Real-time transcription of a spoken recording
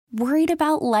Worried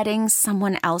about letting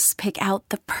someone else pick out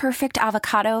the perfect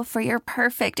avocado for your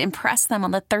perfect impress them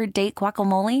on the third date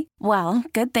guacamole? Well,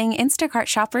 good thing Instacart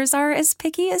shoppers are as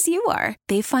picky as you are.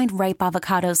 They find ripe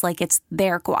avocados like it's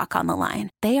their guac on the line.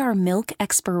 They are milk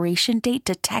expiration date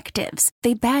detectives.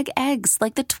 They bag eggs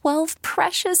like the 12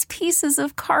 precious pieces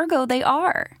of cargo they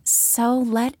are. So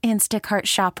let Instacart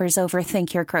shoppers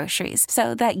overthink your groceries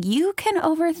so that you can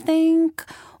overthink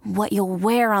what you'll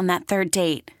wear on that third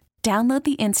date. Download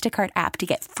the Instacart app to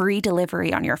get free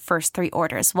delivery on your first 3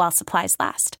 orders while supplies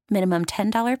last. Minimum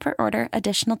 $10 per order.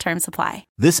 Additional terms apply.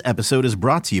 This episode is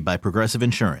brought to you by Progressive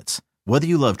Insurance. Whether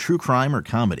you love true crime or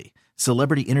comedy,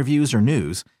 celebrity interviews or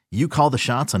news, you call the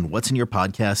shots on what's in your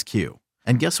podcast queue.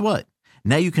 And guess what?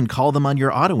 Now you can call them on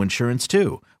your auto insurance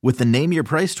too with the Name Your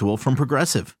Price tool from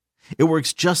Progressive. It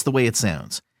works just the way it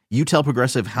sounds. You tell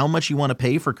Progressive how much you want to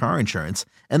pay for car insurance,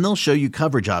 and they'll show you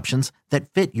coverage options that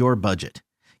fit your budget.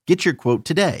 Get your quote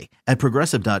today at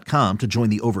Progressive.com to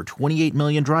join the over 28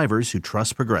 million drivers who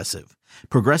trust Progressive.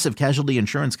 Progressive Casualty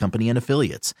Insurance Company and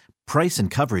Affiliates. Price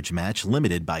and coverage match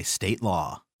limited by state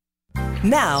law.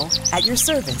 Now, at your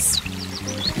service.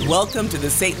 Welcome to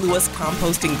the St. Louis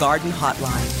Composting Garden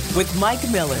Hotline with Mike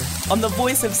Miller on the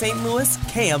voice of St. Louis,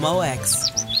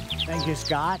 KMOX. Thank you,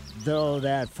 Scott. Though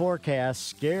that forecast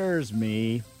scares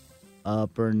me.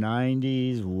 Upper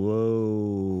 90s,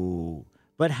 whoa.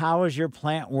 But how is your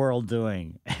plant world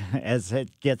doing as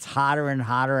it gets hotter and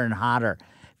hotter and hotter? If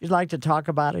you'd like to talk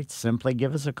about it, simply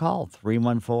give us a call,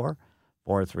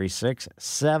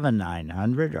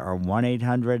 314-436-7900 or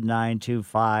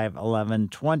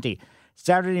 1-800-925-1120.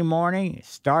 Saturday morning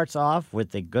starts off with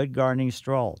the Good Gardening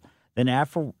Stroll. Then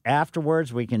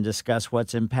afterwards, we can discuss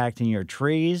what's impacting your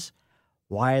trees,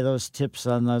 why those tips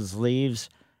on those leaves.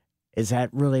 Is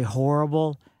that really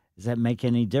horrible? Does that make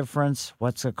any difference?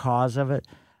 What's the cause of it?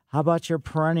 How about your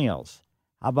perennials?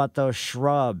 How about those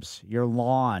shrubs, your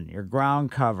lawn, your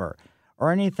ground cover,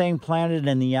 or anything planted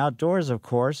in the outdoors, of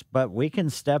course, but we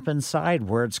can step inside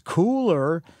where it's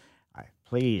cooler.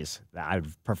 Please,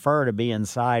 I'd prefer to be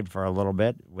inside for a little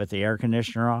bit with the air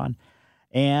conditioner on.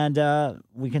 And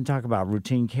we can talk about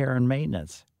routine care and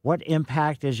maintenance. What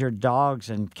impact is your dogs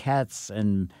and cats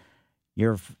and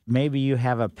maybe you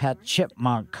have a pet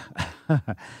chipmunk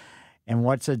and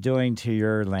what's it doing to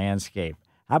your landscape?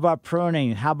 How about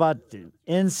pruning? How about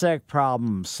insect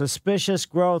problems, suspicious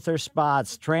growth or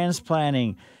spots,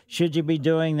 transplanting? Should you be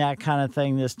doing that kind of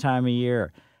thing this time of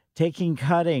year? Taking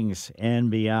cuttings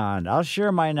and beyond. I'll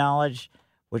share my knowledge,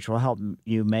 which will help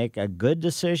you make a good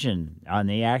decision on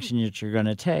the action that you're going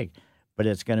to take, but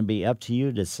it's going to be up to you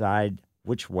to decide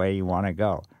which way you want to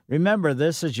go. Remember,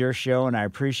 this is your show, and I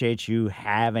appreciate you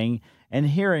having and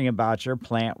hearing about your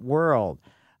plant world.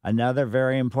 Another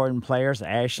very important player is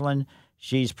Ashlyn.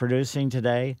 She's producing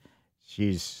today.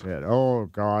 She said, oh,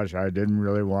 gosh, I didn't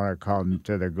really want to come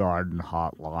to the garden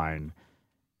hotline.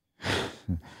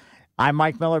 I'm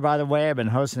Mike Miller, by the way. I've been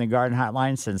hosting the Garden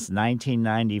Hotline since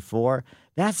 1994.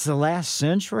 That's the last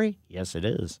century? Yes, it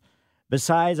is.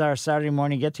 Besides our Saturday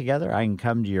morning get-together, I can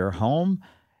come to your home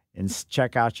and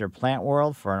check out your plant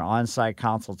world for an on-site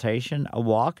consultation, a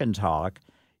walk and talk.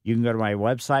 You can go to my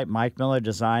website,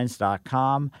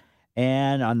 MikeMillerDesigns.com,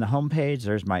 and on the homepage,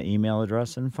 there's my email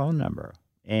address and phone number.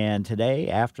 And today,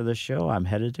 after the show, I'm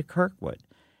headed to Kirkwood.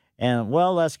 And,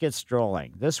 well, let's get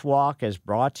strolling. This walk is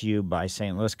brought to you by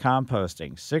St. Louis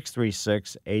Composting,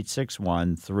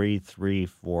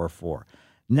 636-861-3344.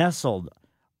 Nestled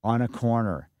on a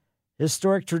corner.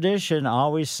 Historic tradition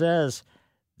always says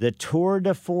the tour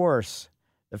de force,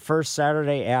 the first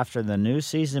Saturday after the new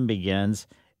season begins,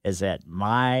 is at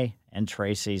my and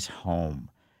Tracy's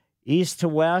home. East to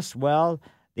west, well,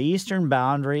 the eastern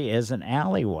boundary is an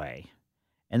alleyway.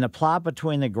 And the plot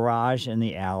between the garage and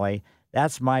the alley,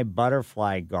 that's my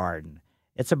butterfly garden.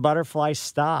 It's a butterfly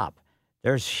stop.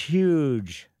 There's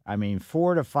huge,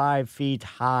 4 to 5 feet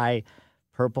high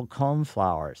purple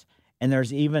coneflowers. And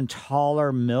there's even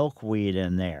taller milkweed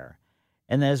in there.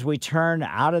 And as we turn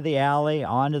out of the alley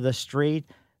onto the street,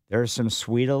 there's some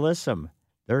sweet alyssum.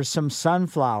 There's some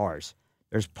sunflowers.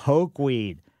 There's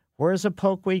pokeweed. Where's the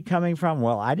pokeweed coming from?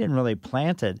 Well, I didn't really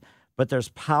plant it, but there's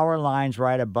power lines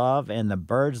right above, and the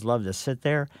birds love to sit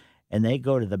there, and they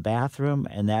go to the bathroom,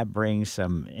 and that brings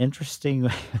some interesting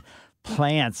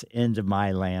plants into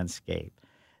my landscape.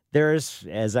 There's,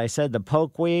 as I said, the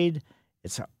pokeweed.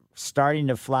 It's starting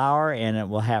to flower, and it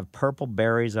will have purple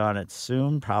berries on it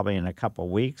soon, probably in a couple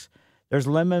weeks. There's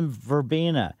lemon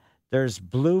verbena. There's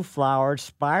blue-flowered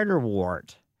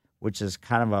spiderwort, which is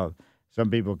kind of some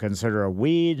people consider a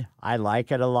weed. I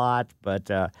like it a lot, but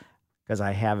because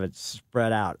I have it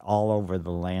spread out all over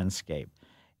the landscape.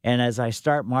 And as I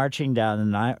start marching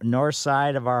down the north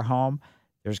side of our home,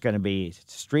 there's going to be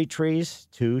street trees,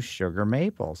 2 sugar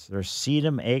maples. There's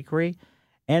sedum acre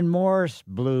and more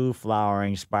blue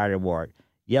flowering spiderwort.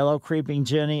 Yellow creeping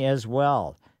jenny as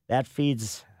well. That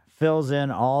fills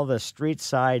in all the street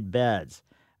side beds.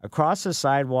 Across the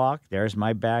sidewalk, there's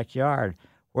my backyard,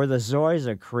 where the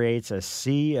zoysia creates a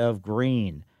sea of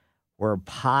green, where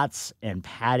pots and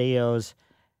patios,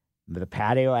 the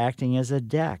patio acting as a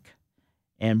deck,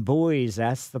 and buoys,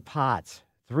 that's the pots.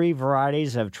 3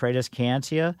 varieties of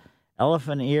Tradescantia,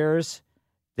 elephant ears,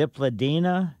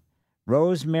 Diplodina,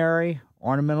 rosemary,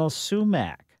 ornamental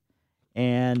sumac.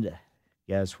 And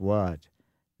guess what?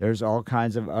 There's all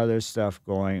kinds of other stuff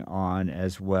going on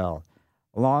as well.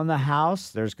 Along the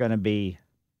house, there's going to be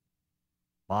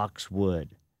boxwood,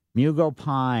 mugo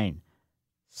pine,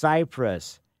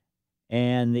 cypress,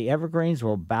 and the evergreens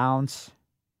will bounce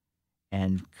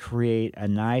and create a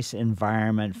nice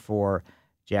environment for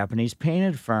Japanese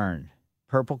painted fern,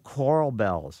 purple coral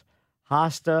bells,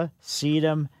 hosta,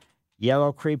 sedum,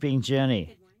 yellow creeping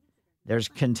jenny. There's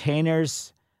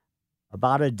containers,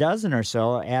 about a dozen or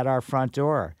so, at our front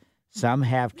door. Some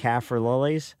have kaffir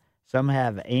lilies. Some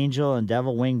have angel and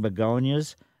devil wing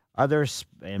begonias. Others,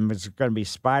 and it's going to be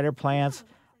spider plants,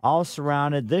 all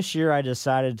surrounded. This year I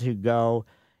decided to go.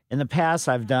 In the past,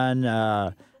 I've done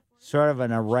sort of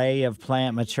an array of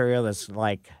plant material that's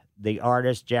like the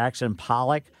artist Jackson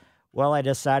Pollock. Well, I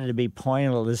decided to be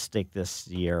pointillistic this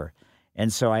year.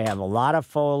 And so I have a lot of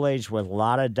foliage with a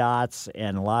lot of dots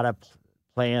and a lot of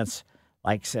plants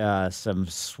like some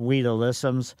sweet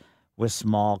alyssums with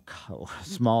small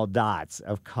dots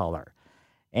of color.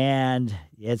 And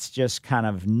it's just kind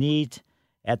of neat.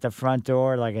 At the front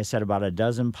door, like I said, about a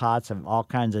dozen pots of all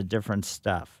kinds of different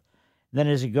stuff. Then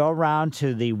as you go around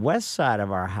to the west side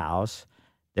of our house,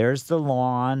 there's the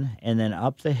lawn, and then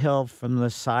up the hill from the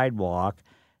sidewalk,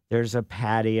 there's a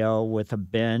patio with a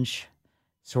bench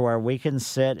so where we can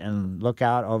sit and look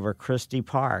out over Christie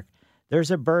Park.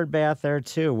 There's a bird bath there,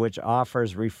 too, which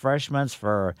offers refreshments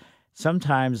for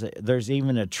sometimes there's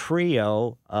even a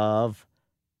trio of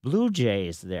blue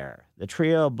jays there. The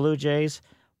trio of blue jays,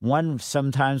 one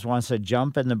sometimes wants to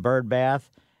jump in the bird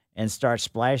bath and start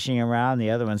splashing around. The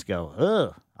other ones go,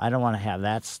 ugh, I don't want to have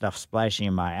that stuff splashing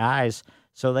in my eyes.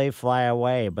 So they fly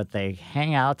away, but they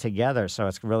hang out together, so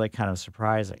it's really kind of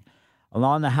surprising.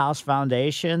 Along the house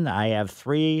foundation, I have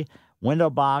 3 window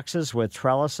boxes with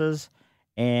trellises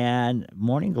and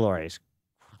morning glories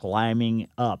climbing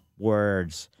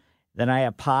upwards. Then I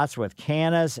have pots with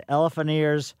cannas, elephant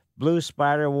ears, blue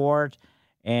spiderwort,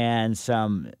 and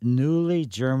some newly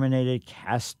germinated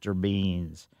castor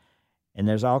beans. And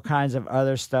there's all kinds of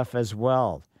other stuff as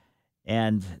well.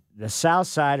 And the south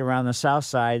side, around the south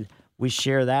side, we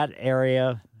share that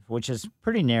area, which is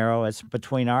pretty narrow. It's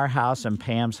between our house and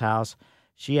Pam's house.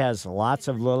 She has lots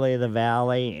of lily of the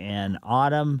valley and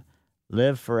autumn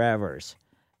live forevers.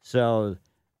 So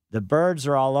the birds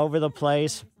are all over the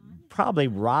place. Probably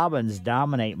robins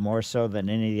dominate more so than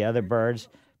any of the other birds.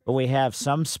 But we have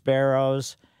some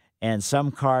sparrows and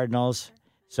some cardinals.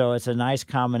 So it's a nice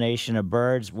combination of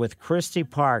birds with Christie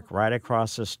Park right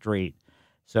across the street.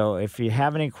 So if you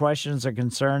have any questions or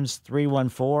concerns,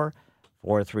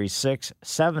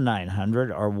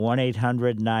 314-436-7900 or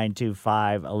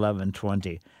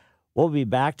 1-800-925-1120. We'll be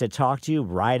back to talk to you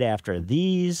right after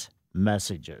these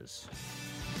messages.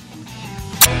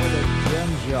 Over to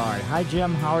Jim's yard. Hi,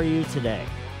 Jim. How are you today?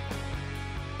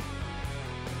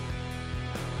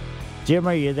 Jim,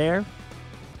 are you there?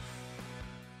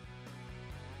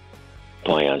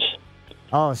 Plants.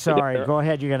 Oh, sorry. Go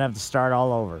ahead. You're going to have to start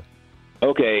all over.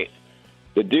 Okay.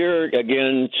 The deer,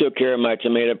 again, took care of my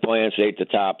tomato plants, ate the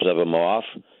tops of them off.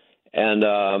 And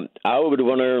I would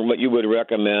wonder what you would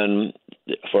recommend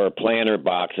for planter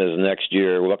boxes next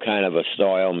year, what kind of a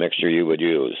soil mixture you would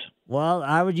use. Well,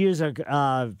 I would use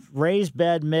a raised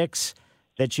bed mix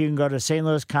that you can go to St.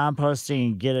 Louis Composting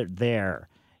and get it there.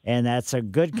 And that's a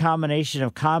good combination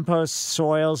of compost,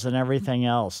 soils, and everything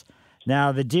else.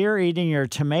 Now, the deer eating your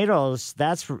tomatoes,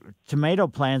 tomato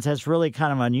plants, that's really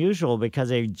kind of unusual because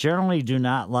they generally do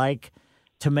not like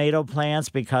tomato plants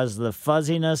because of the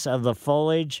fuzziness of the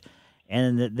foliage,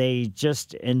 and they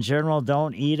just, in general,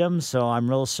 don't eat them. So I'm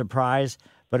real surprised,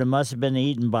 but it must have been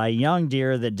eaten by young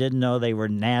deer that didn't know they were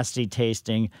nasty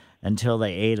tasting until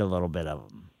they ate a little bit of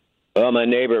them. Well, my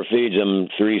neighbor feeds them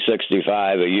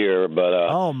 $365 a year, but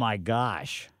oh my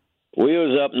gosh. We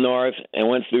was up north and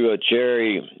went through a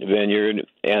cherry vineyard,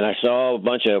 and I saw a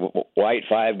bunch of white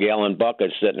 5-gallon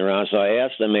buckets sitting around. So I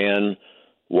asked the man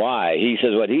why. He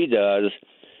says what he does,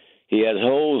 he has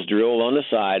holes drilled on the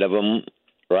side of them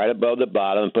right above the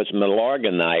bottom and puts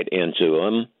Milorganite into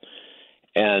them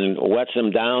and wets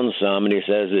them down some. And he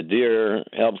says the deer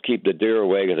helps keep the deer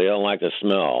away because they don't like the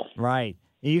smell. Right.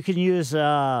 You can use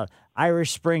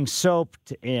Irish Spring soap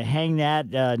to hang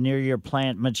that near your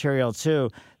plant material too.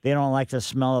 They don't like the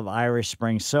smell of Irish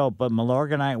Spring soap, but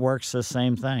Milorganite works the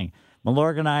same thing.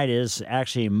 Milorganite is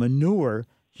actually manure,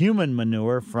 human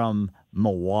manure from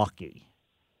Milwaukee.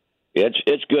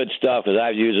 It's good stuff because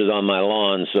I've used it on my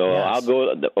lawn. So Yes. I'll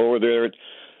go over there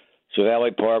to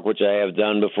Valley Park, which I have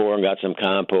done before, and got some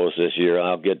compost this year.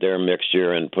 I'll get their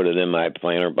mixture and put it in my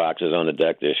planter boxes on the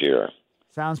deck this year.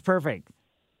 Sounds perfect.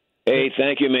 Hey,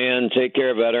 thank you, man. Take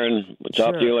care, veteran. We'll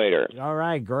talk to you later. All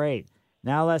right, great.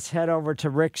 Now let's head over to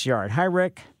Rick's yard. Hi,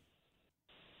 Rick.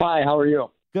 Hi, how are you?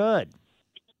 Good.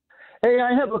 Hey,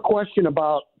 I have a question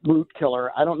about root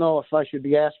killer. I don't know if I should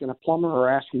be asking a plumber or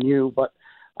asking you, but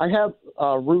I have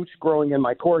roots growing in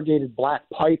my corrugated black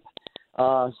pipe,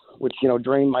 which,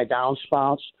 drain my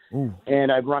downspouts. Ooh.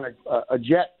 And I've run a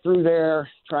jet through there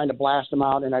trying to blast them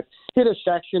out, and I've hit a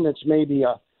section that's maybe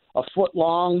a foot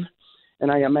long,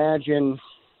 and I imagine,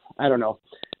 I don't know,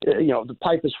 the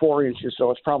pipe is 4 inches, so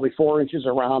it's probably 4 inches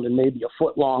around and maybe a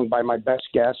foot long by my best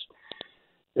guess.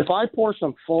 If I pour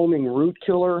some foaming root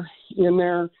killer in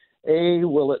there, A,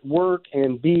 will it work?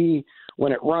 And B,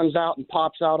 when it runs out and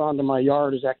pops out onto my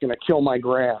yard, is that going to kill my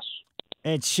grass?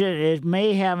 It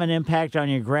may have an impact on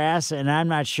your grass, and I'm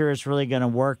not sure it's really going to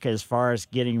work as far as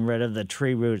getting rid of the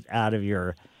tree root out of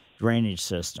your drainage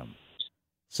system.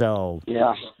 So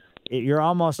Yeah. You're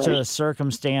almost to a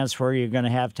circumstance where you're going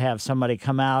to have somebody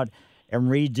come out and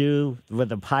redo with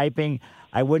the piping.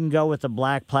 I wouldn't go with the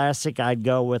black plastic. I'd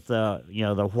go with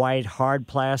the white hard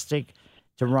plastic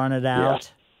to run it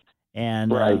out. Yeah.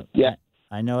 And right. Yeah.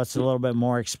 I know it's a little bit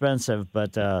more expensive,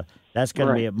 but that's going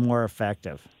to be more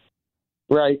effective.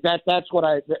 Right. That's what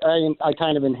I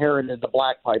kind of inherited the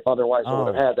black pipe. Otherwise, I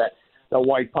would have had the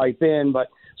white pipe in. But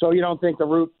so you don't think the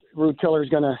root killer is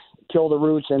going to kill the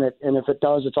roots, and if it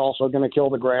does, it's also going to kill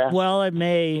the grass? Well, it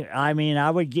may. I mean,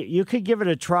 you could give it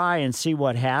a try and see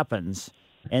what happens.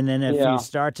 And then if you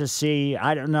start to see,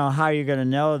 I don't know how you're going to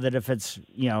know that if it's,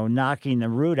 knocking the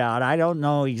root out. I don't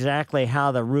know exactly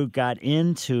how the root got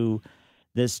into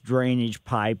this drainage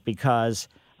pipe because,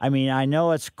 I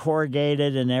know it's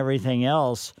corrugated and everything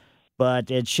else,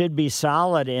 but it should be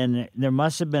solid. And there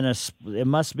must have been it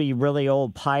must be really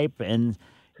old pipe and,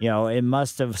 it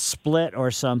must have split or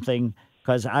something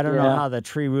because I don't know how the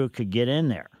tree root could get in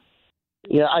there.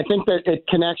 Yeah, I think that it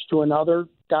connects to another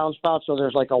downspout, so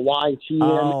there's like a YT in there.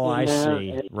 Oh, I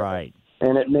see. Right.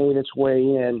 And it made its way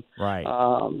in. Right.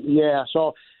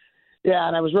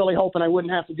 And I was really hoping I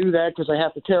wouldn't have to do that because I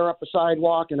have to tear up a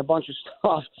sidewalk and a bunch of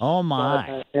stuff. Oh,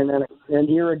 my. And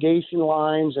irrigation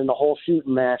lines and the whole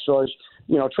shooting match. So I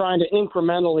was, trying to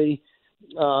incrementally,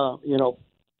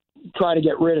 try to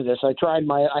get rid of this. I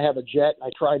have a jet. I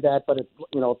tried that, but it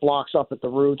blocks up at the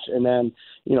roots. And then,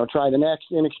 try the next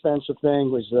inexpensive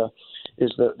thing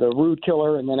is the root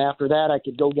killer. And then after that, I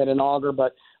could go get an auger,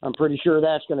 but I'm pretty sure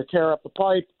that's going to tear up the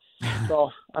pipe. So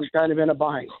I'm kind of in a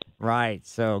bind. Right.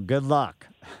 So good luck.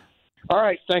 All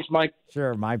right. Thanks, Mike.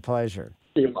 Sure. My pleasure.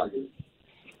 See you, Mike.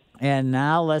 And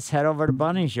now let's head over to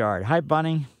Bunny's yard. Hi,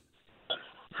 Bunny.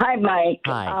 Hi, Mike.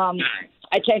 Hi.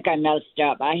 I think I messed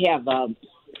up. I have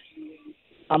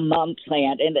a mum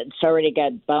plant, and it's already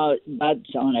got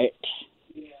buds on it.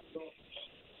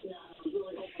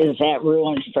 Is that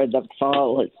ruined for the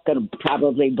fall? It's going to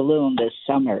probably bloom this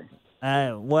summer.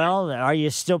 Well, are you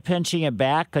still pinching it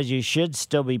back? Because you should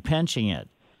still be pinching it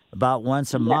about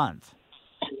once a month.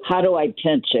 How do I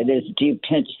pinch it? Do you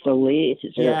pinch the leaves?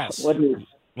 Yes.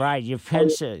 Right, you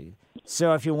pinch it.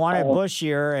 So if you want it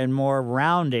bushier and more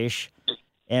roundish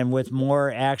and with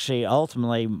more, actually,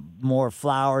 ultimately, more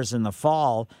flowers in the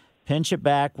fall, pinch it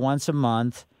back once a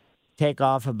month, take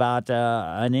off about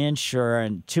an inch or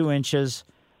 2 inches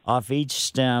off each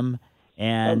stem,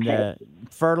 and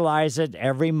fertilize it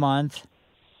every month,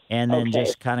 and then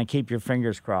just kind of keep your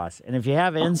fingers crossed. And if you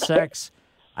have insects,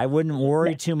 I wouldn't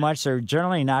worry too much. They're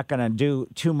generally not going to do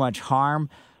too much harm,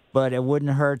 but it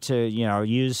wouldn't hurt to,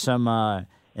 use some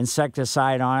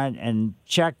insecticide on it and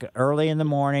check early in the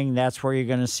morning. That's where you're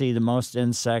going to see the most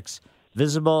insects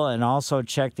visible, and also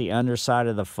check the underside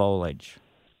of the foliage.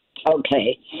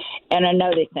 Okay. And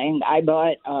another thing, I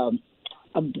bought a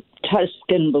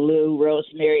Tuscan blue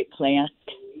rosemary plant.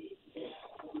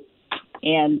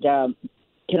 And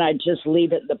can I just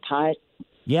leave it in the pot?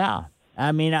 Yeah.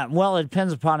 Well, it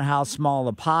depends upon how small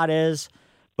the pot is,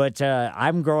 but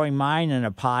I'm growing mine in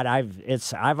a pot.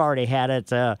 I've already had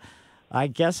it I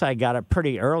guess I got it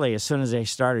pretty early as soon as they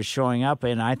started showing up,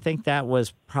 and I think that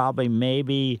was probably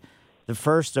maybe the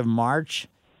 1st of March,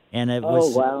 and it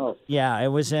was wow. yeah, it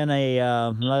was in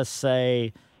a let's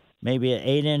say maybe an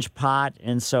 8-inch pot,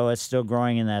 and so it's still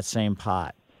growing in that same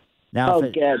pot. Now,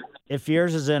 Good. if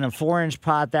yours is in a 4-inch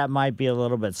pot, that might be a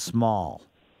little bit small.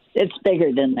 It's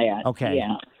bigger than that. Okay.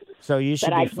 Yeah. So you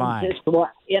should be fine.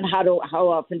 And how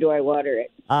often do I water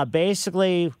it?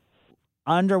 Basically,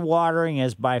 underwatering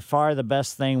is by far the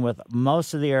best thing with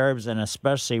most of the herbs and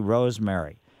especially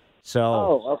rosemary.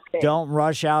 So don't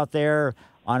rush out there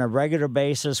on a regular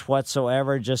basis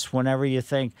whatsoever. Just whenever you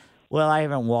think, well, I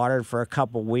haven't watered for a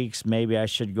couple weeks, maybe I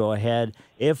should go ahead.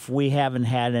 If we haven't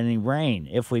had any rain.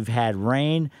 If we've had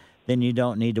rain, then you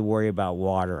don't need to worry about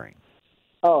watering.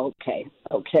 Oh, okay.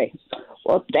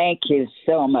 Well, thank you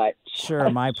so much. Sure,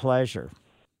 my pleasure.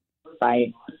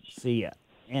 Bye. See ya.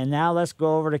 And now let's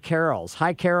go over to Carol's.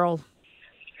 Hi, Carol.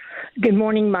 Good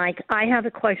morning, Mike. I have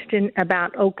a question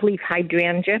about oak leaf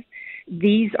hydrangea.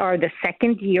 These are the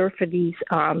second year for these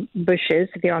bushes.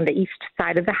 They're on the east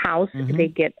side of the house. Mm-hmm. They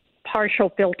get partial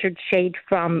filtered shade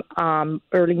from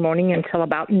early morning until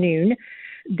about noon.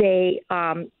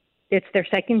 It's their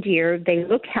second year. They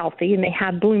look healthy, and they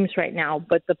have blooms right now.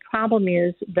 But the problem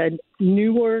is the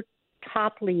newer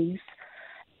top leaves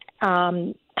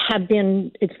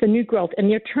it's the new growth,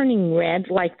 and they're turning red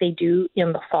like they do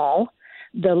in the fall.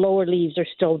 The lower leaves are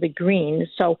still the green.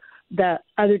 So the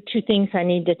other two things I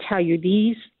need to tell you,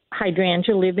 these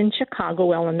hydrangea live in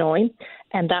Chicago, Illinois,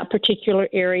 and that particular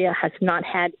area has not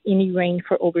had any rain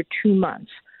for over 2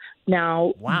 months.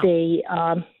 Now, they,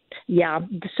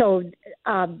 so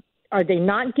are they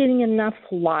not getting enough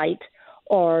light,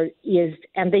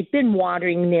 and they've been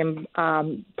watering them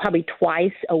probably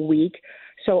twice a week,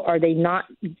 so are they not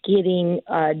getting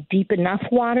deep enough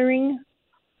watering?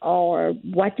 Or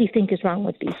what do you think is wrong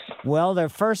with these? Well,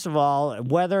 first of all,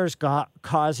 weather is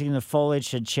causing the foliage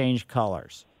to change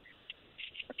colors.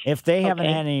 If they haven't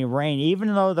had any rain,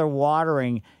 even though they're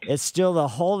watering, it's still the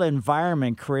whole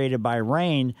environment created by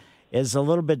rain is a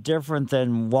little bit different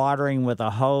than watering with a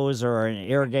hose or an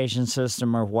irrigation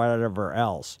system or whatever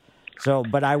else. So,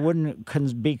 but I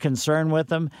wouldn't be concerned with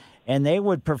them. And they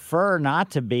would prefer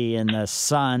not to be in the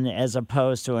sun as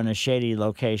opposed to in a shady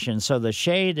location. So the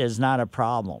shade is not a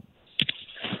problem.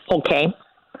 Okay.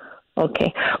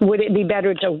 Would it be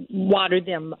better to water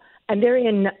them? And they're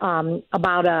in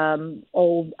about a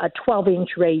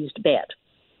 12-inch raised bed.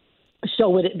 So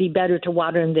would it be better to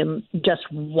water them just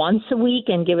once a week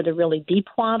and give it a really deep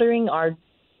watering? Or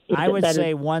I would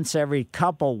say once every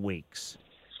couple weeks.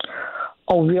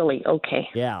 Oh, really? Okay.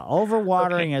 Yeah,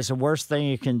 overwatering is the worst thing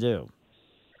you can do.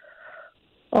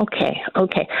 Okay.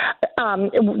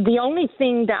 The only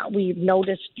thing that we've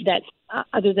noticed that,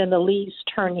 other than the leaves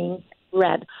turning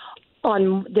red,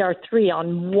 there are three.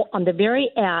 On the very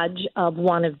edge of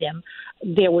one of them,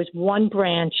 there was one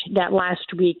branch that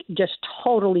last week just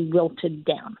totally wilted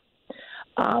down.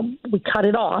 We cut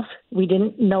it off. We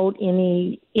didn't note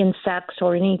any insects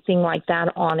or anything like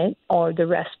that on it, or the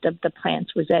rest of the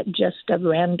plants. Was that just a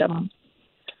random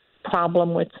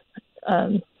problem with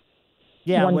one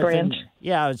branch?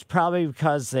 It's probably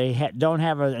because they don't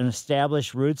have an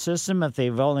established root system if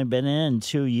they've only been in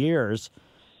 2 years.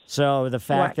 So the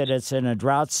fact that it's in a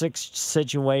drought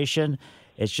situation,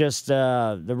 it's just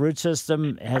the root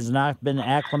system has not been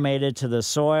acclimated to the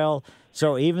soil.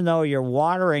 So even though you're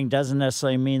watering doesn't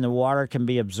necessarily mean the water can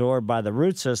be absorbed by the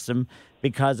root system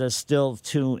because it's still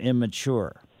too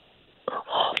immature.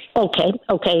 Okay.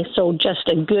 So just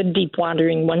a good deep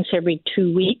watering once every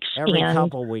 2 weeks? Every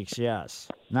couple weeks, yes.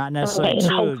 Not necessarily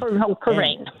two. Hope for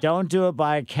rain. Don't do it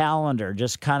by a calendar.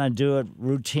 Just kind of do it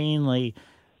routinely,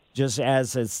 just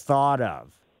as it's thought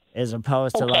of, as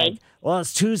opposed to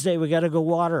it's Tuesday, we got to go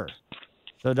water.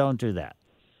 So don't do that.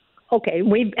 Okay,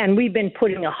 we've been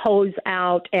putting a hose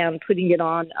out and putting it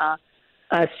on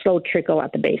a slow trickle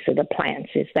at the base of the plants.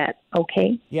 Is that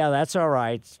okay? Yeah, that's all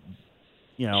right.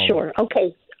 Sure.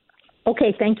 Okay.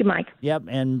 Thank you, Mike. Yep,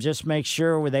 and just make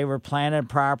sure they were planted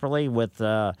properly with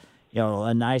a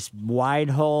nice wide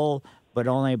hole, but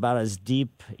only about as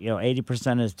deep,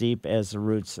 80% as deep as the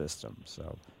root system.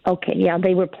 So. Okay. Yeah,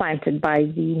 they were planted by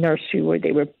the nursery where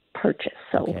they were purchased.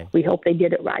 So we hope they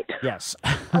did it right. Yes.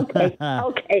 Okay.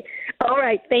 All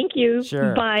right. Thank you.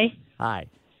 Sure. Bye. Hi.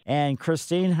 And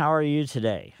Christine, how are you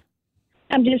today?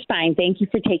 I'm just fine. Thank you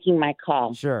for taking my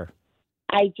call. Sure.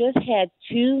 I just had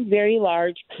 2 very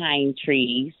large pine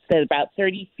trees that are about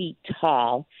 30 feet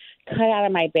tall cut out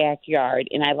of my backyard,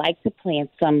 and I like to plant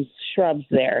some shrubs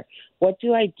there. What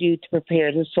do I do to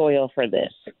prepare the soil for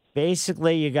this?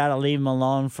 basically you got to leave them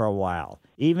alone for a while.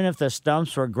 Even if the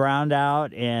stumps were ground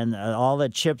out and all the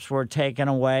chips were taken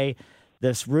away,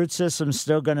 this root system's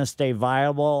still going to stay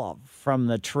viable from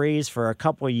the trees for a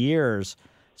couple of years.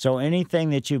 So anything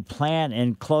that you plant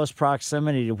in close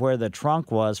proximity to where the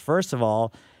trunk was, first of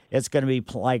all, it's going to be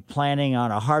like planting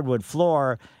on a hardwood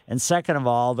floor. And second of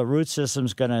all, the root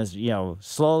system's going to,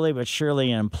 slowly but surely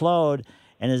implode.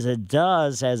 And as it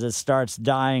does, as it starts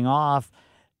dying off,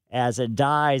 as it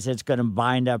dies, it's going to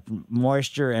bind up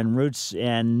moisture and roots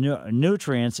and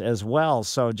nutrients as well.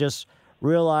 So just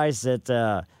realize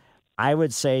that I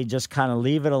would say just kind of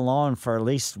leave it alone for at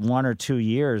least 1 or 2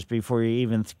 years before you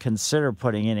even consider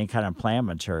putting any kind of plant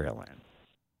material in.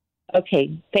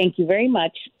 Okay, thank you very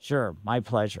much. Sure, my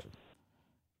pleasure.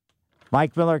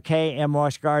 Mike Miller,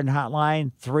 KMOX Garden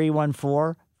Hotline,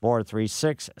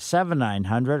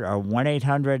 314-436-7900 or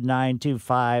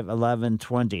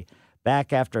 1-800-925-1120.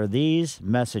 Back after these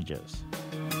messages.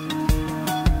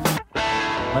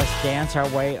 Let's dance our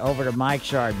way over to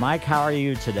Mike's yard. Mike, how are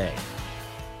you today?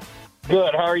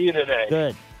 Good. How are you today?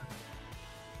 Good.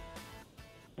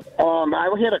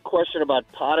 I had a question about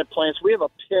potted plants. We have a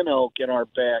pin oak in our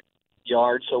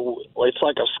backyard, so it's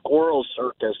like a squirrel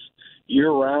circus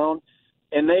year-round.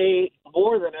 And they,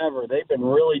 more than ever, they've been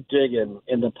really digging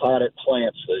in the potted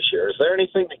plants this year. Is there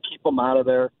anything to keep them out of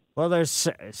there? Well, there's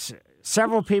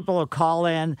several people who call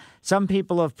in. Some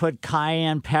people have put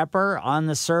cayenne pepper on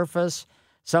the surface.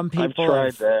 Some people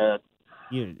I've tried that.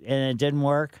 And it didn't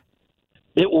work?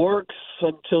 It works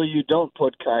until you don't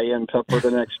put cayenne pepper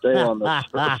the next day on the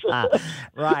surface.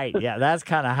 Right. Yeah, that's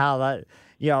kind of how that,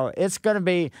 it's going to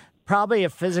be probably a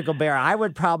physical barrier. I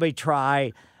would probably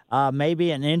try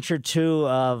maybe an inch or two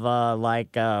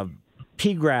of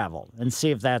pea gravel and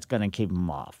see if that's going to keep them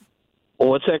off.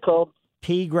 What's that called?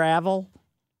 Pea gravel.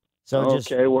 So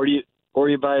okay, where do you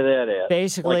buy that at?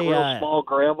 Basically, like real small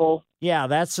gravel. Yeah,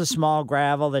 that's the small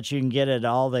gravel that you can get at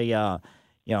all the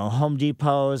Home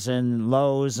Depots and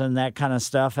Lowe's and that kind of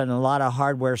stuff, and a lot of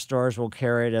hardware stores will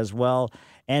carry it as well,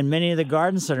 and many of the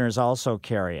garden centers also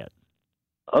carry it.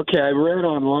 Okay, I read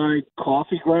online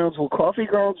coffee grounds. Will coffee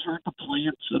grounds hurt the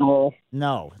plants at all?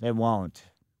 No, it won't.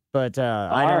 But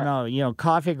I don't know.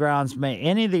 Coffee grounds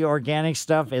any of the organic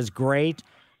stuff is great.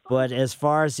 But as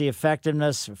far as the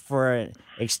effectiveness for an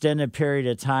extended period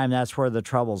of time, that's where the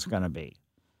trouble's going to be.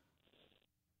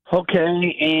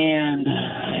 Okay, and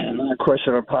another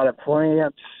question on potted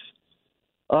plants.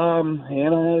 And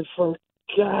I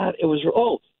forgot.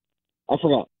 I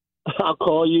forgot. I'll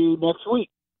call you next week.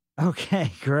 Okay,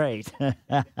 great.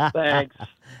 Thanks.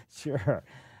 Sure.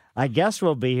 I guess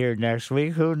we'll be here next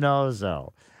week. Who knows,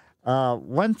 though?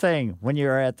 One thing, when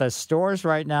you're at the stores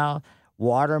right now,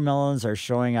 watermelons are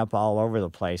showing up all over the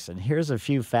place. And here's a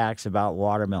few facts about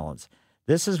watermelons.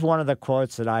 This is one of the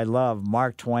quotes that I love.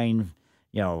 Mark Twain,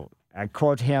 I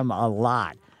quote him a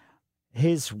lot.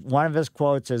 One of his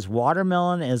quotes is,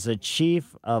 "Watermelon is the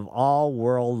chief of all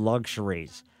world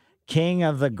luxuries, king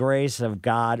of the grace of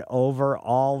God over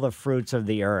all the fruits of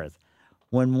the earth.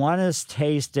 When one is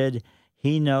tasted,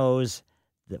 he knows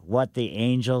what the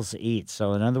angels eat."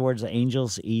 So in other words, the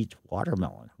angels eat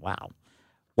watermelon. Wow.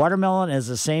 Watermelon is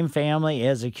the same family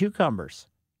as the cucumbers.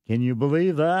 Can you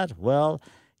believe that? Well,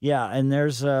 yeah, and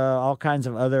there's all kinds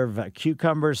of other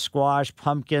cucumbers, squash,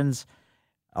 pumpkins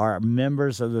are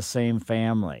members of the same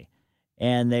family.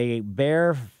 And they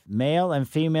bear male and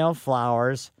female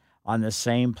flowers on the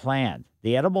same plant.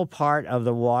 The edible part of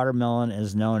the watermelon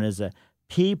is known as a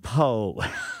peepo.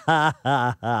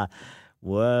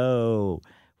 Whoa.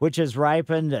 Which is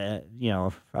ripened, a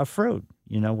fruit.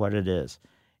 You know what it is.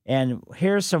 And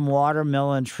here's some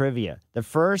watermelon trivia. The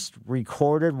first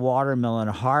recorded watermelon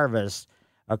harvest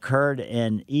occurred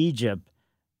in Egypt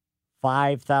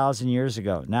 5,000 years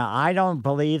ago. Now, I don't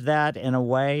believe that in a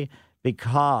way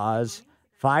because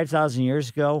 5,000 years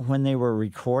ago when they were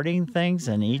recording things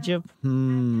in Egypt,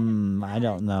 I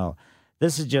don't know.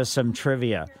 This is just some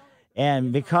trivia.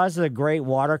 And because of the great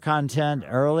water content,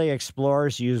 early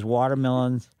explorers used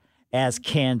watermelons as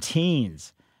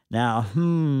canteens. Now,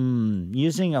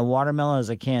 using a watermelon as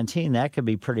a canteen, that could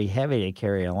be pretty heavy to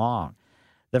carry along.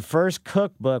 The first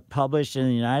cookbook published in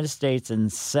the United States in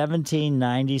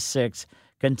 1796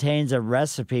 contains a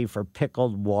recipe for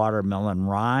pickled watermelon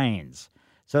rinds.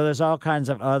 So there's all kinds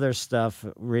of other stuff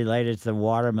related to the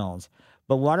watermelons.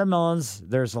 But watermelons,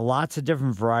 there's lots of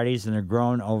different varieties, and they're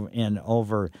grown in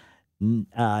over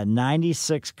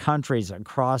 96 countries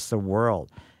across the world.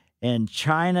 And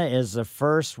China is the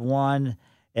first one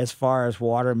as far as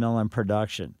watermelon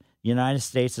production. The United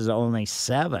States is only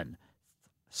 7.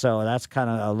 So that's kind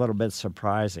of a little bit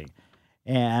surprising.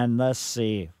 And let's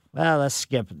see. Well, let's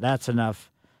skip. That's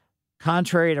enough.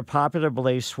 Contrary to popular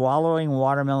belief, swallowing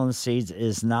watermelon seeds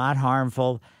is not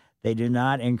harmful. They do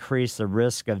not increase the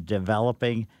risk of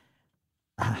developing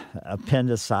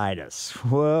appendicitis.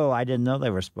 Whoa, I didn't know they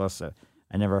were supposed to.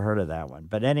 I never heard of that one.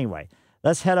 But anyway,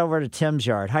 let's head over to Tim's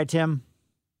yard. Hi, Tim.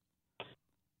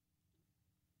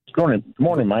 Good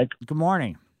morning, Mike. Good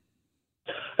morning.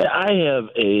 I have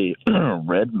a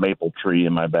red maple tree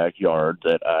in my backyard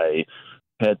that I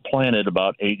had planted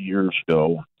about 8 years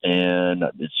ago, and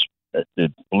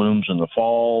it blooms in the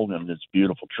fall, and it's a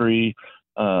beautiful tree.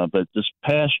 But this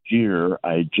past year,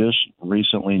 I just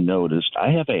recently noticed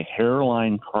I have a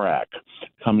hairline crack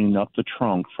coming up the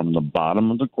trunk from the bottom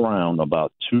of the ground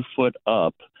about 2 foot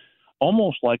up,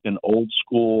 almost like an old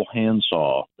school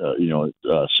handsaw,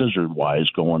 scissor wise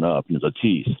going up, the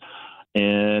teeth.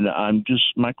 And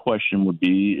my question would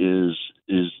be,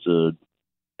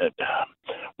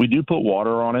 we do put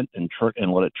water on it and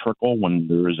let it trickle when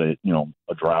there is a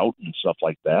drought and stuff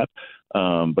like that.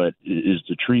 But is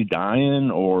the tree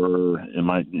dying, or am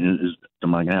I going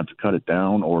to have to cut it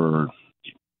down, or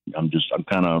I'm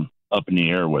kind of up in the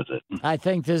air with it? I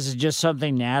think this is just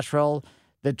something natural.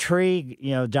 The tree,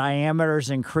 diameter is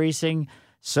increasing,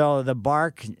 so the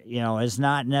bark, is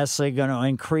not necessarily going to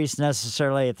increase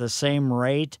necessarily at the same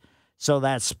rate. So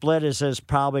that split is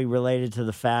probably related to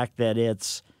the fact that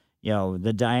it's,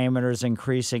 the diameter is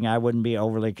increasing. I wouldn't be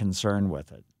overly concerned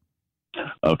with it.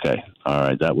 Okay. All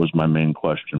right. That was my main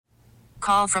question.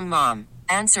 Call from mom.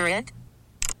 Answer it.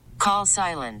 Call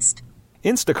silenced.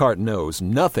 Instacart knows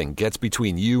nothing gets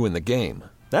between you and the game.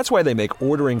 That's why they make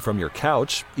ordering from your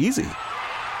couch easy.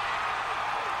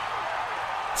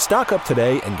 Stock up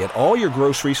today and get all your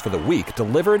groceries for the week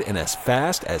delivered in as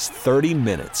fast as 30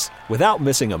 minutes without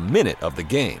missing a minute of the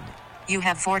game. You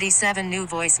have 47 new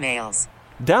voicemails.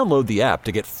 Download the app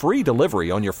to get free delivery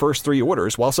on your first 3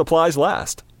 orders while supplies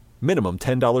last. Minimum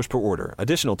 $10 per order.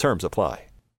 Additional terms apply.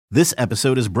 This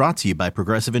episode is brought to you by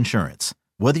Progressive Insurance.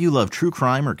 Whether you love true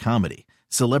crime or comedy,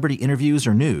 celebrity interviews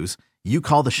or news, you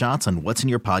call the shots on what's in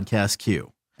your podcast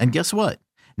queue. And guess what?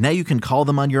 Now you can call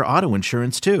them on your auto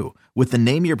insurance too with the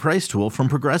Name Your Price tool from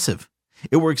Progressive.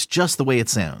 It works just the way it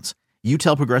sounds. You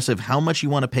tell Progressive how much you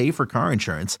want to pay for car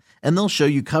insurance, and they'll show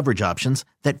you coverage options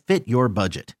that fit your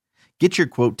budget. Get your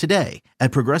quote today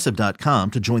at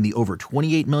Progressive.com to join the over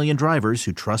 28 million drivers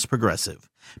who trust Progressive.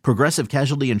 Progressive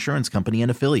Casualty Insurance Company and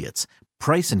Affiliates.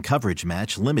 Price and coverage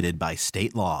match limited by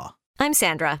state law. I'm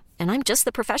Sandra, and I'm just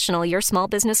the professional your small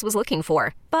business was looking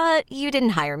for. But you didn't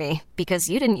hire me because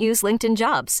you didn't use LinkedIn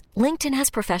Jobs. LinkedIn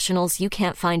has professionals you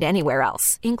can't find anywhere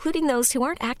else, including those who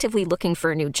aren't actively looking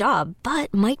for a new job,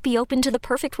 but might be open to the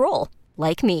perfect role,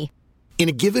 like me. In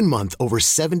a given month, over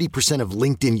 70% of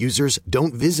LinkedIn users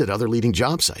don't visit other leading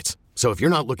job sites. So if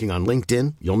you're not looking on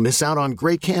LinkedIn, you'll miss out on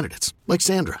great candidates like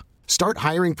Sandra. Start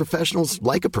hiring professionals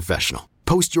like a professional.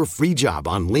 Post your free job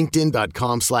on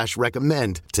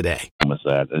linkedin.com/recommend today. With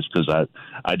that is because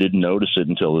I didn't notice it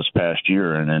until this past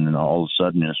year, and then all of a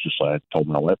sudden it's just like I told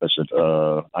my wife, I said,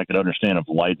 I could understand if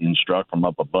lightning struck from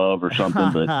up above or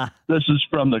something, but this is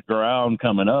from the ground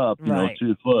coming up,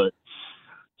 2 foot.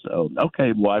 So,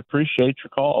 okay, well, I appreciate your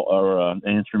call or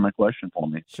answering my question for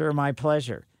me. Sure, my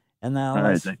pleasure. And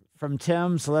now from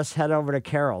Tim's, let's head over to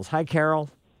Carol's. Hi, Carol.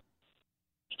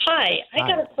 Hi, I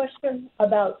got a question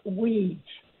about weeds.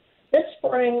 This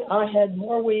spring, I had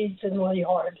more weeds in my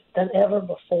yard than ever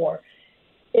before.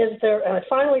 And I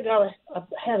finally got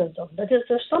ahead of them, but is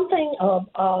there something,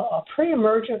 a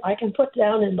pre-emergent I can put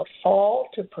down in the fall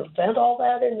to prevent all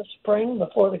that in the spring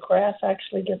before the grass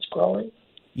actually gets growing?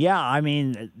 Yeah, I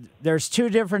mean, there's 2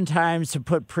 different times to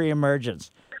put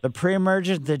pre-emergents. The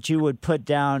pre-emergent that you would put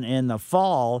down in the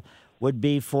fall would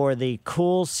be for the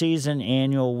cool season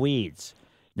annual weeds.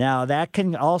 Now, that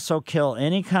can also kill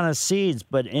any kind of seeds,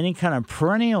 but any kind of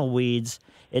perennial weeds,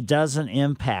 it doesn't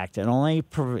impact. It only,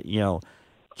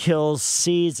 kills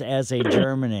seeds as they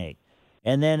germinate.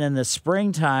 And then in the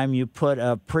springtime, you put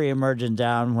a pre-emergent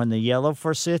down when the yellow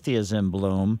forsythia is in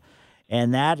bloom,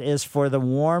 and that is for the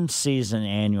warm season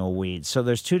annual weeds. So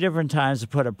there's 2 different times to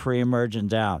put a pre-emergent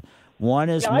down. One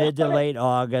is mid to late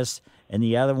August, and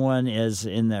the other one is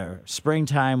in the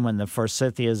springtime when the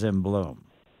forsythia is in bloom.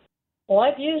 Well,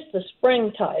 I've used the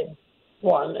springtime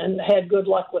one and had good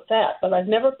luck with that, but I've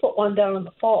never put one down in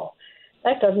the fall.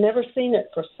 In fact, I've never seen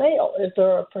it for sale. Is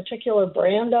there a particular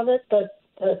brand of it that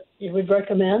you would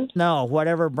recommend? No,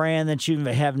 whatever brand that you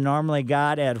have normally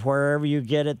got at wherever you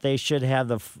get it, they should have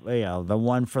the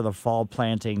one for the fall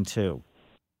planting too.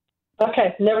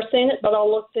 Okay, never seen it, but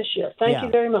I'll look this year. Thank you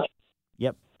very much.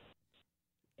 Yep.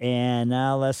 And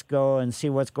now let's go and see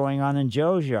what's going on in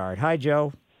Joe's yard. Hi,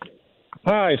 Joe.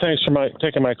 Hi, thanks for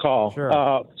taking my call. Sure.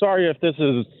 Sorry if this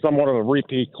is somewhat of a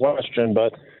repeat question,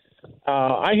 but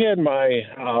I had my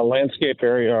landscape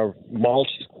area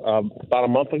mulched about a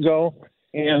month ago,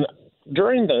 and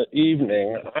during the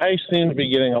evening, I seem to be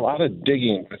getting a lot of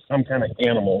digging with some kind of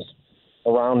animals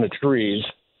around the trees,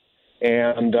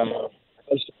 and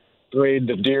I've sprayed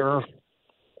the deer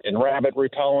and rabbit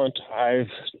repellent. I've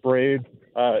sprayed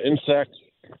insect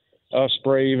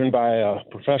spray even by a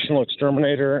professional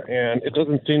exterminator, and it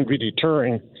doesn't seem to be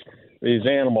deterring these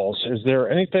animals. Is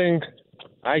there anything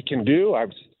I can do?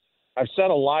 I've set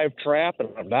a live trap and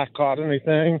I've not caught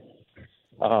anything.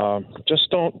 Just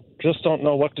don't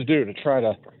know what to do to try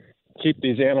to keep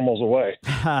these animals away.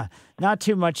 Not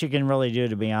too much you can really do,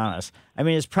 to be honest. I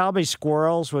mean, it's probably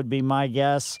squirrels would be my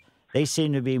guess. They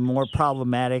seem to be more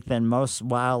problematic than most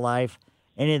wildlife.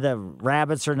 Any of the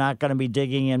rabbits are not going to be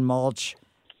digging in mulch.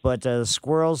 But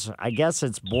squirrels, I guess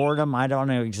it's boredom. I don't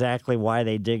know exactly why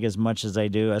they dig as much as they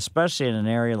do, especially in an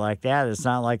area like that. It's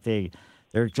not like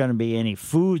there's going to be any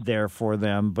food there for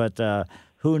them, but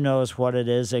who knows what it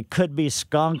is. It could be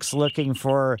skunks looking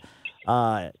for,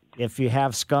 if you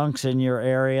have skunks in your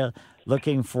area,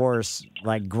 looking for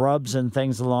like grubs and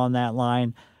things along that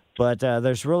line. But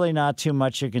there's really not too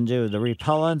much you can do. The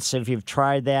repellents, if you've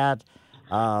tried that,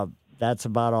 that's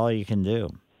about all you can do.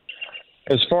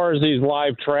 As far as these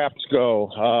live traps go,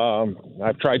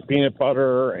 I've tried peanut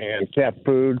butter and cat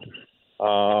food.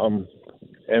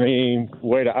 Any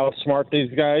way to outsmart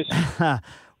these guys?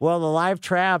 Well, the live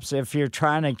traps, if you're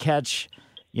trying to catch,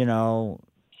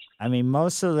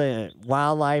 most of the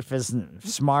wildlife is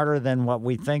smarter than what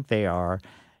we think they are,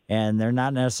 and they're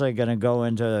not necessarily going to go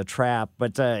into a trap.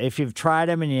 But if you've tried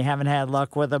them and you haven't had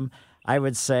luck with them, I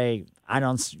would say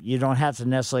you don't have to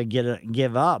necessarily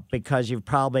give up, because you've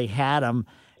probably had them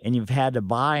and you've had to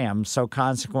buy them. So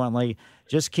consequently,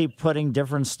 just keep putting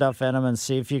different stuff in them and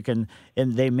see if you can.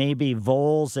 And they may be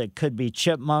voles, it could be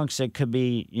chipmunks, it could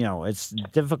be, it's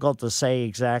difficult to say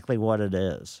exactly what it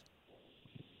is.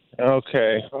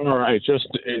 Okay, all right.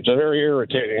 It's very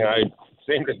irritating. I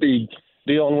seem to be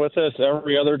dealing with this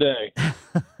every other day.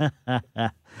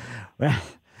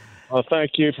 Well,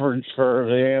 thank you for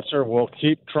the answer. We'll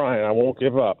keep trying. I won't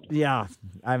give up. Yeah.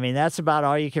 That's about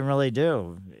all you can really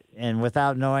do. And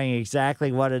without knowing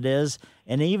exactly what it is,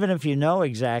 and even if you know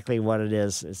exactly what it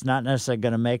is, it's not necessarily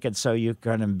going to make it so you're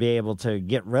going to be able to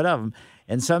get rid of them.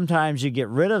 And sometimes you get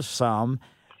rid of some,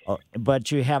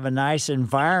 but you have a nice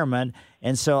environment,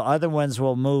 and so other ones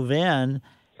will move in,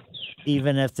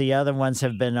 even if the other ones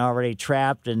have been already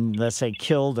trapped and, let's say,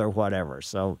 killed or whatever.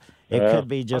 So it could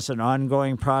be just an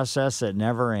ongoing process that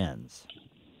never ends.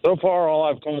 So far, all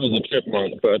I've caught is a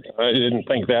chipmunk, but I didn't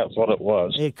think that's what it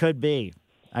was. It could be.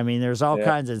 There's all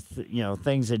kinds of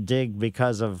things that dig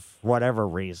because of whatever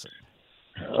reason.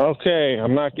 Okay,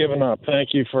 I'm not giving up.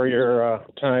 Thank you for your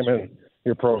time and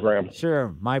your program.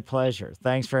 Sure, my pleasure.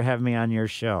 Thanks for having me on your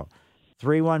show.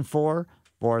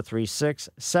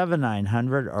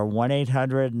 314-436-7900 or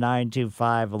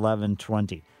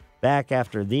 1-800-925-1120. Back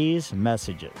after these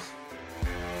messages.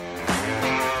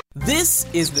 This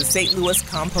is the St. Louis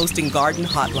Composting Garden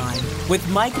Hotline with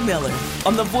Mike Miller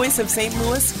on the voice of St.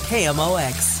 Louis,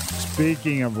 KMOX.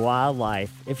 Speaking of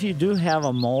wildlife, if you do have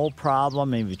a mole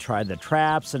problem, if you tried the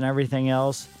traps and everything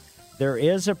else, there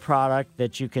is a product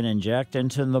that you can inject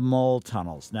into the mole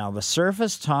tunnels. Now, the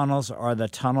surface tunnels are the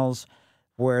tunnels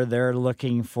where they're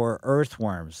looking for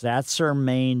earthworms. That's their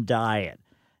main diet.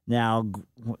 Now,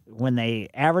 when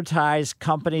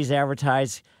companies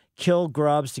advertise kill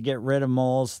grubs to get rid of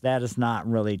moles, that is not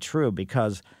really true,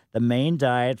 because the main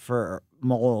diet for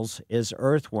moles is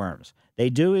earthworms. They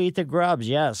do eat the grubs,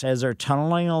 yes. As they're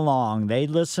tunneling along, they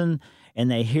listen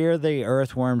and they hear the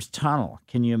earthworms tunnel.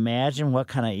 Can you imagine what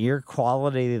kind of ear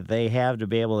quality they have to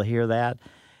be able to hear that?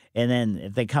 And then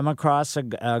if they come across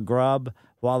a grub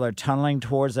while they're tunneling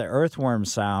towards the earthworm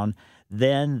sound,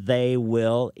 then they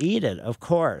will eat it, of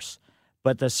course.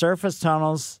 But the surface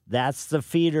tunnels, that's the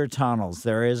feeder tunnels.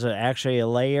 There is actually a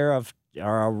layer of,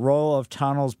 or a row of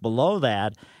tunnels below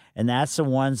that, and that's the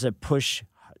ones that push,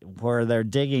 where they're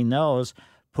digging those,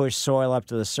 push soil up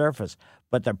to the surface.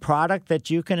 But the product that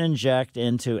you can inject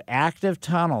into active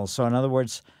tunnels, so in other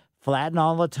words, flatten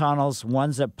all the tunnels,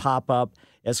 ones that pop up,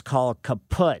 is called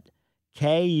Kaput,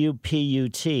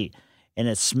 K-U-P-U-T. And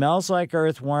it smells like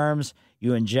earthworms.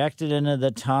 You inject it into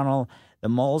the tunnel. The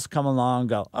moles come along and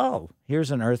go, oh, here's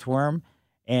an earthworm,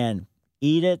 and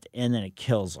eat it, and then it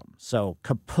kills them. So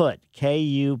Kaput,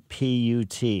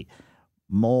 K-U-P-U-T,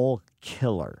 mole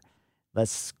killer.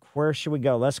 Where should we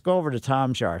go? Let's go over to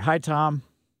Tom's yard. Hi, Tom.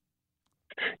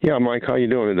 Yeah, Mike, how you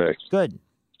doing today? Good.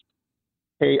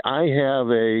 Hey, I have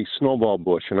a snowball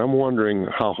bush, and I'm wondering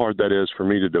how hard that is for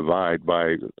me to divide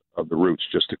by the roots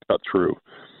just to cut through.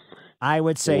 I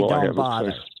would say Will I don't have a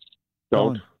bother.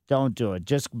 size? Don't do it.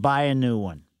 Just buy a new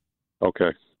one.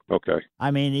 Okay.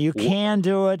 I mean, you can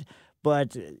do it,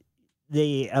 but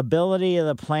the ability of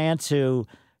the plant to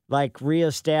like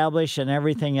reestablish and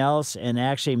everything else and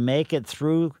actually make it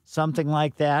through something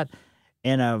like that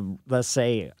in let's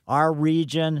say, our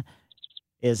region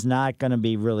is not going to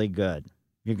be really good.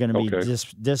 You're going to be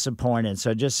disappointed.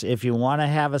 So just if you want to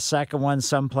have a second one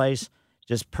someplace,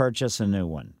 just purchase a new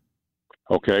one.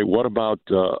 Okay. What about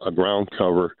a ground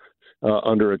cover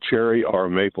under a cherry or a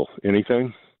maple?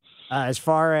 Anything? As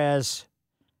far as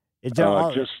it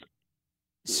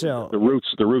so the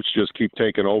roots just keep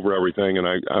taking over everything, and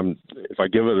I'm if I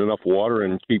give it enough water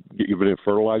and keep giving it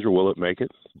fertilizer, will it make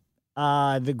it?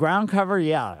 The ground cover,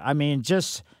 yeah. I mean,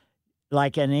 just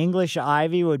like an English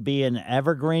ivy would be an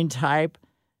evergreen type.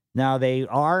 Now they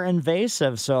are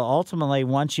invasive, so ultimately,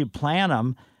 once you plant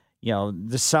them,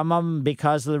 some of them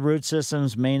because of the root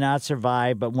systems may not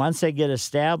survive, but once they get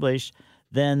established,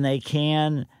 then they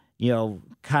can,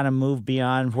 kind of move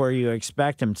beyond where you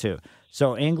expect them to.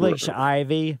 So English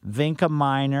ivy, Vinca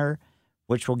minor,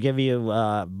 which will give you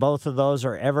both of those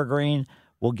are evergreen,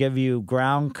 will give you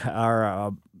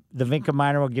the Vinca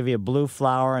minor will give you a blue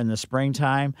flower in the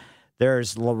springtime.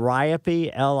 There's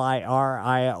Liriope,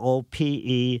 Liriope,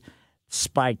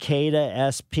 spicata,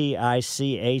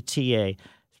 Spicata.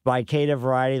 Spicata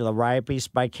variety, Liriope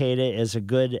spicata is a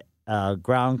good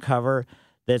ground cover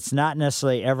that's not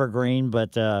necessarily evergreen,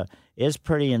 but is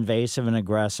pretty invasive and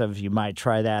aggressive. You might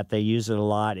try that. They use it a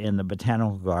lot in the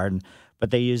botanical garden,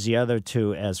 but they use the other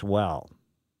two as well.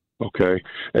 Okay.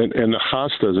 And the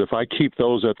hostas, if I keep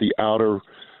those at the outer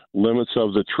limits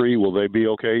of the tree, will they be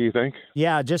okay, you think?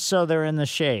 Yeah, just so they're in the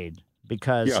shade.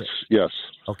 Because Yes.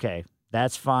 Okay,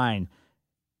 that's fine.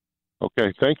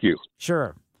 Okay, thank you.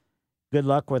 Sure. Good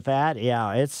luck with that.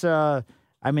 Yeah, it's the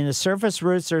surface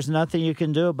roots, there's nothing you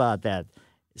can do about that.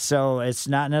 So it's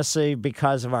not necessarily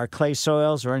because of our clay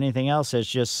soils or anything else. It's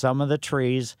just some of the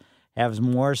trees have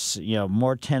more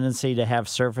tendency to have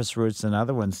surface roots than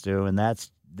other ones do, and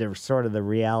that's sort of the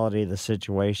reality of the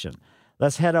situation.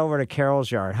 Let's head over to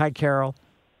Carol's yard. Hi, Carol.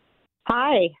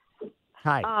 Hi.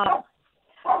 Hi.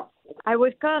 I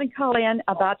was going to call in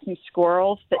about some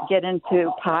squirrels that get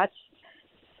into pots.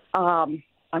 I'm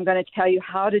going to tell you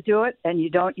how to do it, and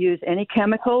you don't use any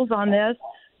chemicals on this.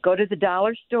 Go to the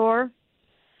dollar store,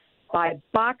 buy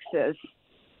boxes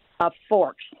of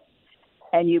forks,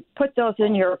 and you put those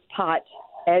in your pot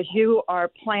as you are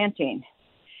planting.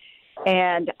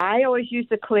 And I always use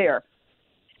the clear,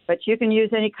 but you can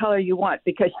use any color you want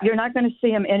because you're not going to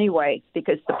see them anyway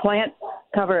because the plants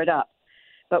cover it up.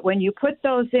 But when you put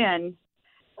those in,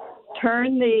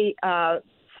 turn the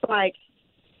spikes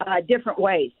different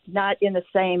ways, not in the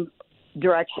same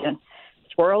direction.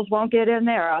 Squirrels won't get in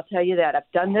there, I'll tell you that. I've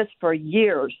done this for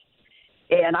years,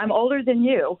 and I'm older than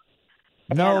you.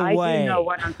 No and way. I do know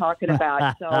what I'm talking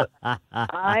about. So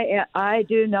I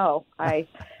do know.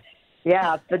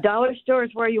 The dollar store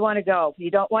is where you want to go. You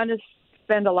don't want to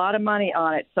spend a lot of money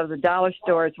on it, so the dollar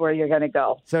store is where you're going to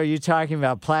go. So you're talking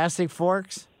about plastic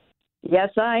forks? Yes,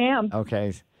 I am.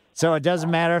 Okay. So it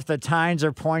doesn't matter if the tines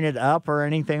are pointed up or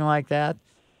anything like that?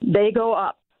 They go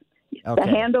up. Okay. The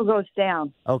handle goes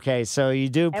down. Okay, so you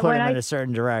do put them in a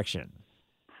certain direction.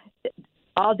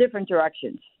 All different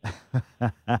directions.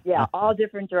 Yeah, all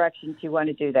different directions you want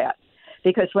to do that.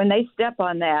 Because when they step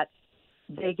on that,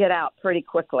 they get out pretty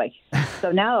quickly.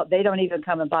 So now they don't even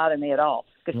come and bother me at all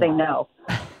because they know.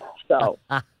 So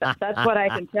that's what I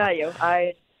can tell you.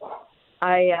 I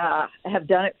have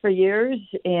done it for years,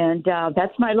 and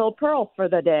that's my little pearl for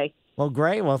the day. Well,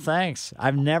 great. Well, thanks.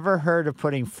 I've never heard of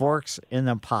putting forks in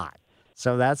the pot.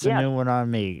 So that's a new one on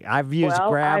me. I've used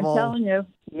gravel. I'm telling you.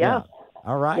 Yeah.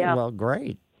 All right. Yeah. Well,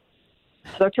 great.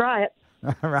 So try it.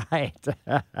 All right.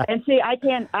 And see, I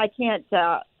can't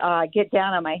get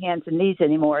down on my hands and knees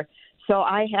anymore, so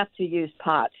I have to use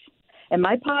pots. And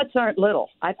my pots aren't little.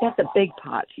 I've got the big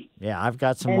pots. Yeah, I've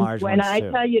got some and large ones, when I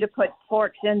too. tell you to put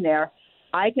forks in there,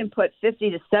 I can put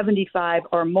 50 to 75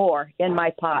 or more in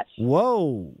my pots.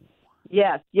 Whoa.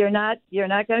 Yes, you're not going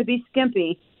to be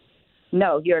skimpy.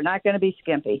 No, you're not going to be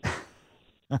skimpy.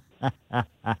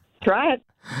 Try it.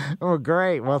 Oh,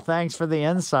 great. Well, thanks for the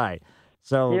insight.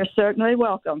 So you're certainly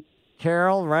welcome.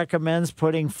 Carol recommends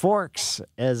putting forks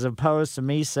as opposed to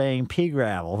me saying pea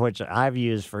gravel, which I've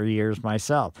used for years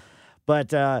myself. But,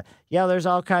 there's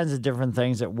all kinds of different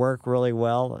things that work really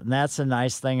well. And that's a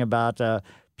nice thing about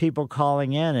people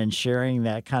calling in and sharing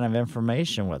that kind of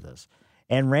information with us.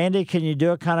 And, Randy, can you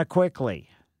do it kind of quickly?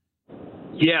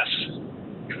 Yes.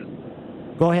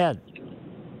 Go ahead.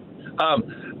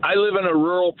 I live on a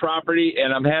rural property,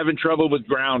 and I'm having trouble with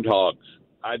groundhogs.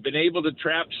 I've been able to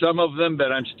trap some of them,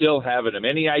 but I'm still having them.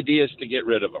 Any ideas to get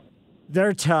rid of them?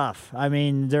 They're tough. I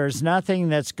mean, there's nothing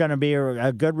that's going to be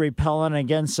a good repellent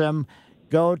against them.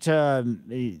 Go to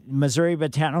the Missouri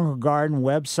Botanical Garden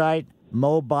website,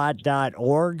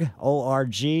 mobot.org,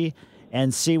 O-R-G,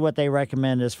 and see what they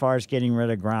recommend as far as getting rid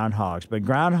of groundhogs. But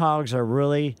groundhogs are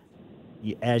really,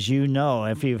 as you know,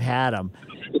 if you've had them,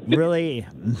 really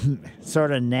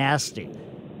sort of nasty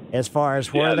as far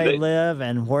as where they live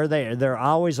and where they're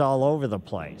always all over the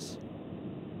place.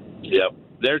 Yep,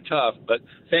 they're tough, but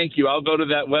thank you. I'll go to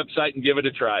that website and give it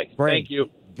a try. Great. Thank you.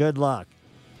 Good luck.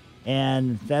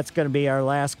 And that's going to be our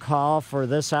last call for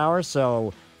this hour.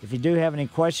 So if you do have any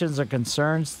questions or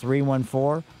concerns,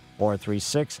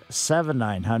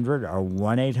 314-436-7900 or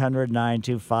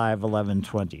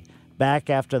 1-800-925-1120. Back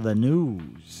after the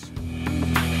news.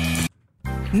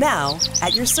 Now,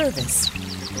 at your service.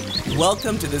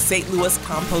 Welcome to the St. Louis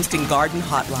Composting Garden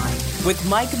Hotline with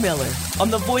Mike Miller on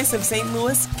the voice of St.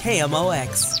 Louis,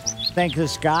 KMOX. Thank you,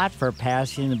 Scott, for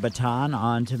passing the baton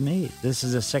on to me. This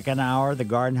is the second hour of the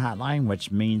Garden Hotline,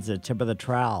 which means the tip of the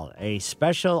trowel, a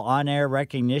special on-air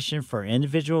recognition for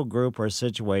individual, group, or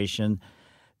situation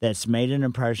that's made an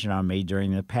impression on me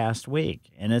during the past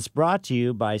week. And it's brought to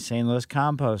you by St. Louis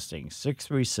Composting,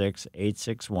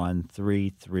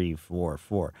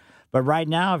 636-861-3344. But right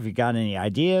now, if you've got any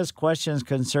ideas, questions,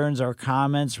 concerns, or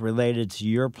comments related to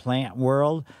your plant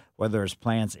world, whether it's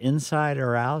plants inside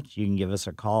or out, you can give us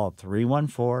a call at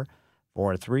 314-436-7900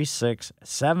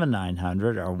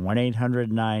 or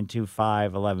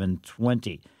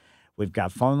 1-800-925-1120. We've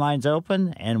got phone lines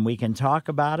open, and we can talk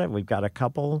about it. We've got a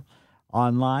couple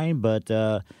online, but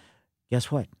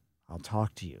guess what? I'll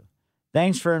talk to you.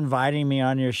 Thanks for inviting me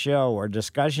on your show, where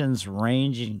discussions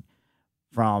ranging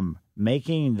from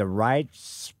making the right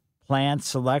plant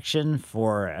selection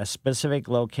for a specific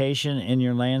location in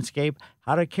your landscape,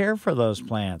 how to care for those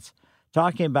plants,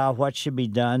 talking about what should be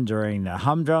done during the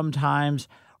humdrum times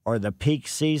or the peak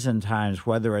season times,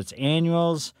 whether it's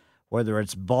annuals, whether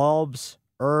it's bulbs,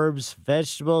 herbs,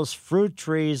 vegetables, fruit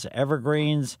trees,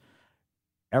 evergreens,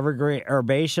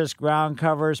 herbaceous ground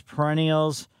covers,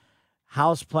 perennials,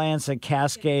 house plants that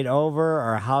cascade over,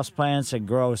 or house plants that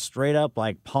grow straight up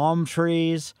like palm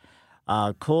trees,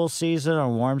 cool season or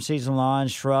warm season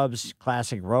lawns, shrubs,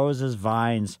 classic roses,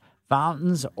 vines,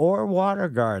 fountains, or water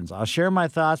gardens. I'll share my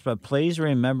thoughts, but please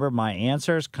remember my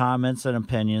answers, comments, and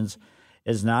opinions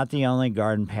is not the only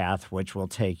garden path which will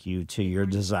take you to your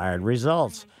desired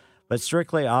results, but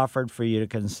strictly offered for you to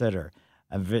consider.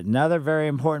 Another very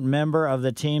important member of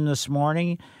the team this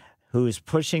morning who's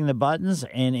pushing the buttons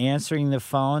and answering the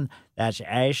phone, that's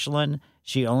Ashlyn.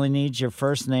 She only needs your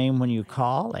first name when you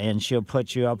call, and she'll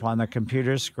put you up on the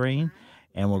computer screen,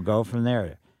 and we'll go from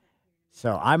there.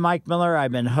 So I'm Mike Miller.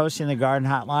 I've been hosting the Garden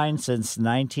Hotline since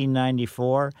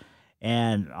 1994,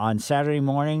 and on Saturday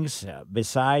mornings,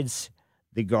 besides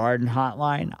the Garden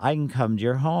Hotline, I can come to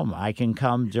your home. I can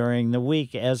come during the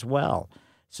week as well.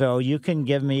 So you can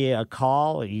give me a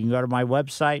call. You can go to my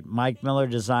website,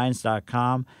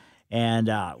 MikeMillerDesigns.com, and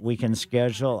we can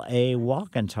schedule a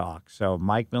walk and talk. So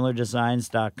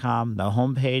MikeMillerDesigns.com, the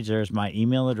homepage, there's my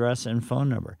email address and phone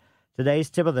number. Today's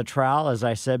tip of the trowel, as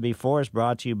I said before, is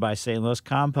brought to you by St. Louis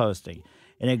Composting,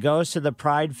 and it goes to the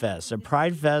Pride Fest. The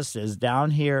Pride Fest is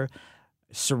down here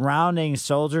surrounding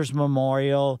Soldiers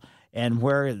Memorial and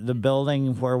where the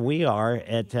building where we are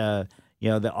at the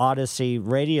Odyssey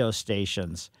radio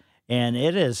stations. And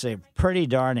it is a pretty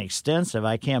darn extensive.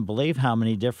 I can't believe how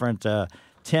many different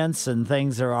tents and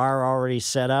things there are already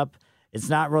set up. It's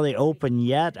not really open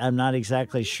yet. I'm not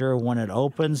exactly sure when it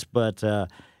opens, but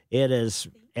it is.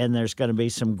 And there's going to be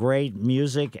some great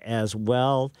music as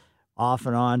well off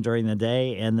and on during the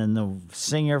day. And then the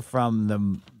singer from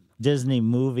the Disney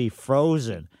movie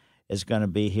Frozen is going to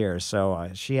be here. So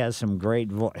she has some great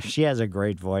she has a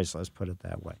great voice, let's put it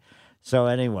that way. So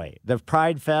anyway, the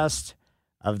Pride Fest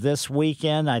of this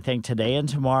weekend, I think today and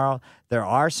tomorrow, there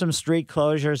are some street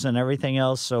closures and everything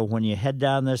else. So when you head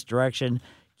down this direction,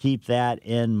 keep that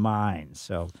in mind.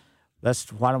 So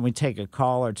why don't we take a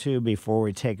call or two before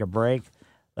we take a break?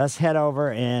 Let's head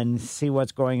over and see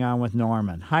what's going on with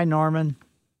Norman. Hi, Norman.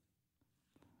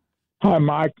 Hi,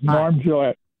 Mike. Norm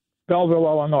Gillette, Belleville,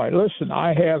 Illinois. Listen,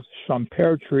 I have some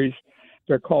pear trees.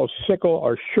 They're called sickle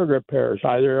or sugar pears.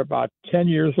 They're about 10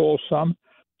 years old, some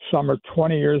are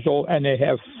 20 years old, and they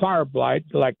have fire blight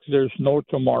like there's no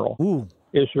tomorrow. Ooh.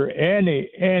 Is there any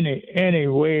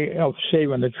way of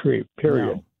saving the tree,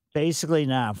 period? No. Basically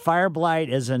not. Fire blight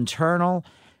is internal.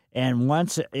 And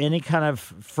once any kind of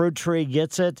fruit tree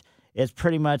gets it, it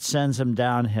pretty much sends them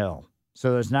downhill.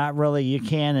 So there's not really, you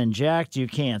can't inject, you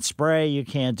can't spray, you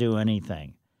can't do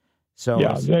anything. So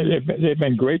yeah, they've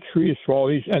been great trees for all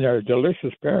these, and they're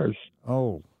delicious pears.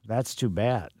 Oh, that's too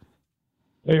bad.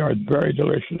 They are very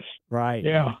delicious. Right.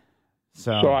 Yeah.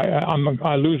 So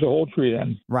I lose a whole tree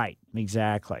then. Right,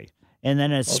 exactly. And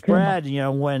then it's spread,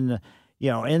 when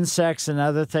insects and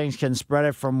other things can spread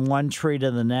it from one tree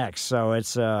to the next. So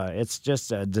it's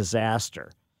just a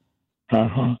disaster.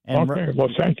 Uh-huh. Okay, well,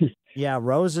 thank you. Yeah,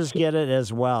 roses get it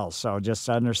as well. So just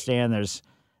understand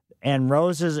and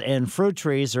roses and fruit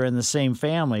trees are in the same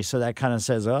family. So that kind of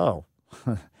says,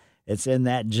 it's in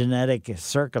that genetic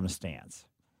circumstance.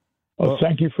 Well,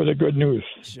 thank you for the good news.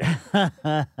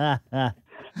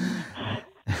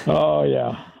 Oh,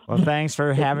 yeah. Well, thanks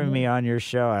for having me on your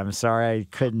show. I'm sorry I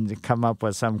couldn't come up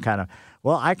with some kind of,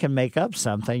 I can make up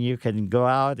something. You can go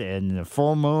out in the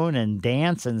full moon and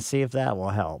dance and see if that will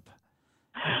help.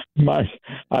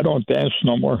 I don't dance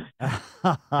no more.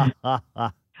 Well,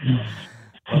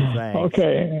 thanks.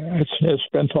 Okay, it's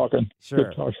been talking. Sure.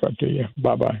 Good talking to you.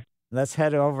 Bye-bye. Let's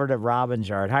head over to Robin's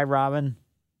yard. Hi, Robin.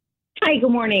 Hi,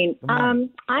 good morning. Good morning.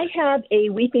 I have a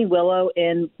weeping willow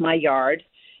in my yard,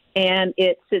 and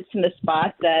it sits in a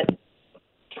spot that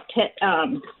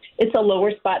it's a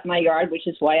lower spot in my yard, which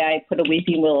is why I put a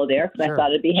weeping willow there, because I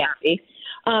thought it'd be happy.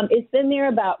 It's been there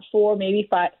about 4, maybe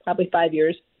 5, probably 5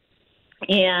 years,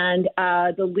 and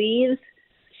the leaves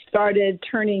started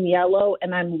turning yellow,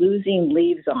 and I'm losing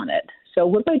leaves on it. So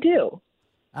what do I do?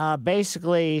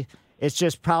 Basically, it's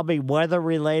just probably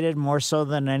weather-related more so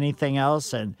than anything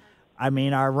else, and I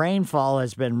mean, our rainfall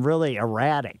has been really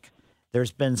erratic.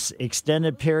 There's been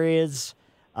extended periods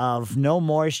of no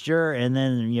moisture, and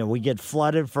then, we get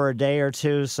flooded for a day or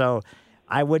two. So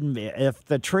I wouldn't be, if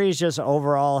the tree is just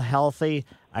overall healthy,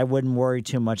 I wouldn't worry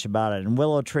too much about it. And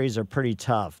willow trees are pretty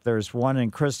tough. There's one in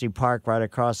Christie Park right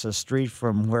across the street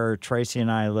from where Tracy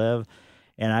and I live,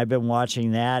 and I've been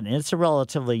watching that. And it's a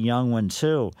relatively young one,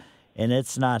 too, and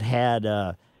it's not had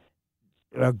a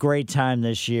great time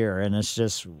this year. And it's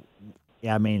just...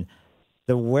 the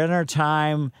winter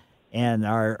time and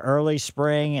our early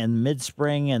spring and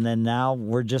mid-spring, and then now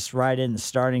we're just right in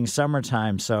starting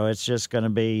summertime. So it's just going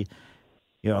to be,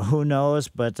 who knows,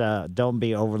 but don't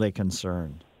be overly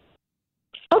concerned.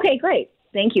 Okay, great.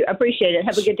 Thank you. I appreciate it.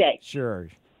 Have a good day. Sure.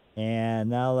 And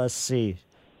now let's see.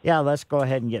 Yeah, let's go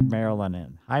ahead and get Marilyn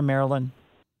in. Hi, Marilyn.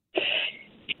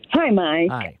 Hi, Mike.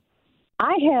 Hi.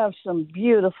 I have some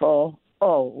beautiful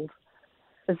old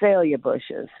azalea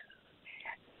bushes.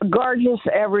 Gorgeous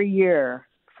every year,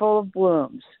 full of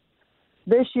blooms.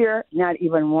 This year, not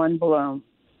even one bloom.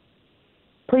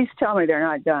 Please tell me they're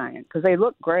not dying, because they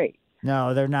look great.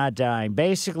 No, they're not dying.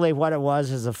 Basically, what it was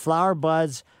is the flower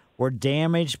buds were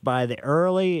damaged by the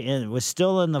early, and it was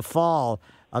still in the fall,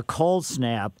 a cold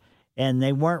snap, and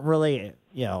they weren't really,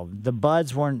 the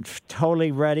buds weren't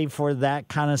totally ready for that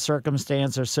kind of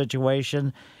circumstance or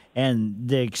situation, and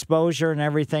the exposure and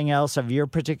everything else of your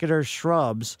particular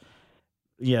shrubs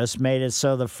made it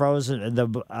so the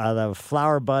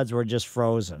flower buds were just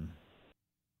frozen.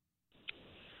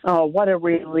 Oh, what a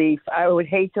relief. I would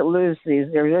hate to lose these.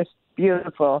 They're just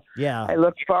beautiful. Yeah. I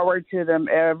look forward to them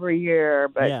every year,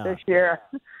 but this year,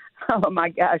 oh my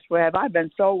gosh, have I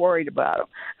been so worried about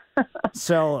them.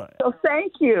 So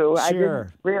thank you. Sure. I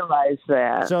didn't realize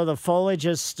that. So the foliage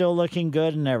is still looking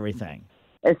good and everything.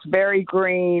 It's very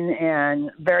green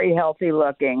and very healthy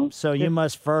looking. So you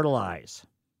must fertilize.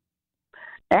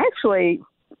 Actually,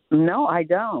 no, I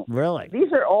don't. Really?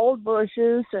 These are old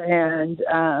bushes, and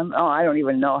I don't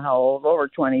even know how old, over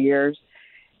 20 years.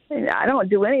 And I don't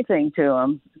do anything to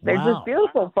them. They're just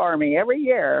beautiful for me every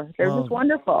year. They're just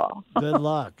wonderful. Good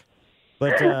luck.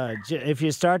 But if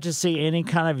you start to see any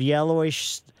kind of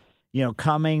yellowish,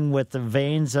 coming with the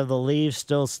veins of the leaves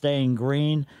still staying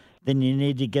green, then you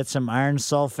need to get some iron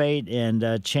sulfate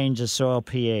and change the soil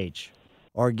pH.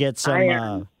 Or get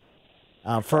some...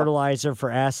 fertilizer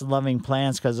for acid-loving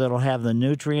plants, because it'll have the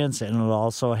nutrients and it'll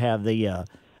also have the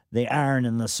iron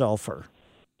and the sulfur.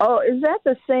 Oh, is that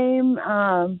the same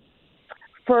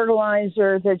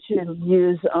fertilizer that you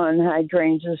use on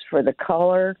hydrangeas for the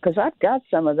color? Because I've got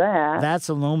some of that. That's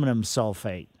aluminum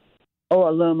sulfate. Oh,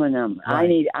 aluminum. Right. I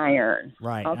need iron.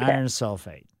 Right, okay. Iron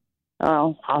sulfate.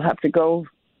 Oh, I'll have to go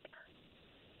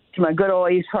to my good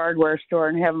old East Hardware store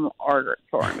and have them order it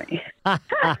for me.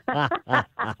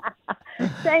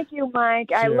 Thank you, Mike.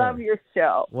 Sure. I love your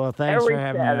show. Well, thanks for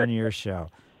having me on your show.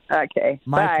 Okay.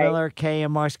 Mike bye. Miller,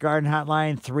 KMOX Garden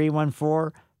Hotline,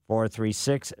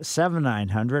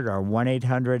 314-436-7900 or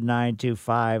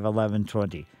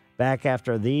 1-800-925-1120. Back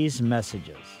after these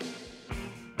messages.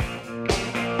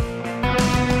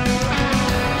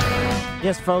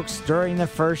 Yes, folks, during the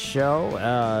first show,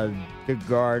 the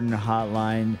Garden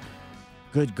Hotline,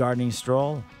 Good Gardening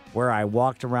Stroll, where I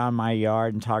walked around my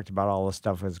yard and talked about all the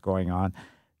stuff that's going on.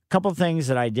 A couple things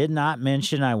that I did not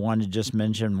mention, I wanted to just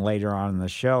mention later on in the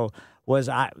show, was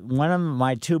one of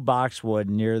my 2 boxwood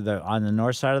on the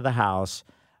north side of the house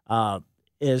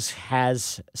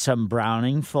has some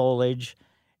browning foliage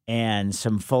and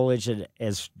some foliage that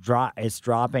is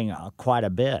dropping quite a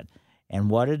bit. And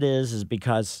what it is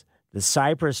because the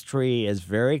cypress tree is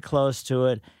very close to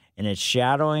it, and it's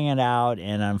shadowing it out,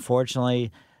 and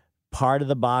unfortunately, part of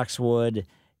the boxwood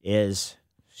is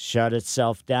shut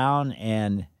itself down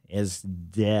and is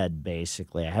dead,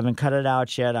 basically. I haven't cut it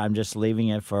out yet. I'm just leaving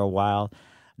it for a while.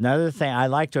 Another thing, I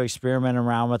like to experiment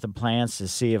around with the plants to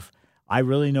see if I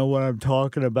really know what I'm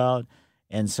talking about.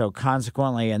 And so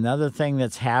consequently, another thing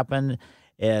that's happened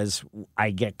is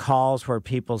I get calls where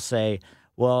people say,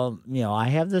 well, I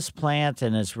have this plant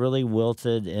and it's really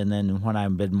wilted, and then when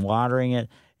I've been watering it,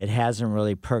 it hasn't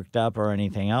really perked up or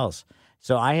anything else.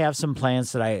 So I have some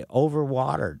plants that I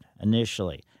overwatered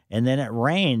initially, and then it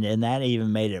rained, and that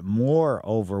even made it more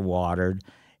overwatered,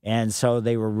 and so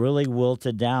they were really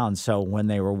wilted down. So when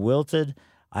they were wilted,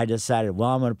 I decided, well,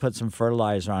 I'm going to put some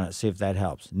fertilizer on it, see if that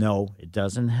helps. No, it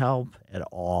doesn't help at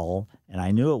all, and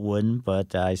I knew it wouldn't,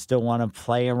 but I still want to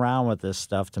play around with this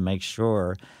stuff to make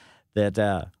sure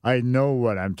that I know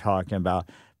what I'm talking about.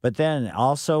 But then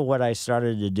also what I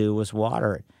started to do was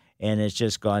water it, and it's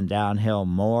just gone downhill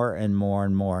more and more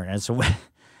and more. And so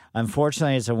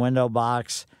unfortunately, it's a window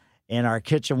box in our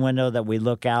kitchen window that we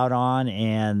look out on,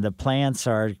 and the plants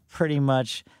are pretty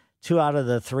much 2 out of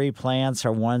the 3 plants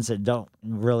are ones that don't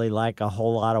really like a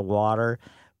whole lot of water,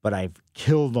 but I've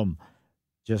killed them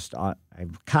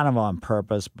kind of on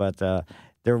purpose, but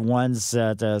they're ones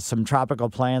that some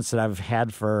tropical plants that I've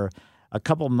had for a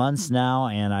couple months now,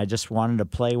 and I just wanted to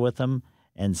play with them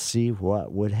and see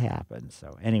what would happen.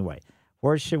 So anyway,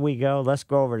 where should we go? Let's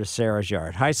go over to Sarah's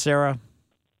yard. Hi, Sarah.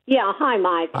 Yeah, hi,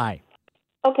 Mike. Hi.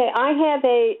 Okay, I have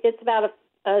it's about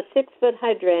a 6-foot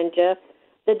hydrangea.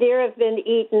 The deer have been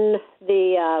eating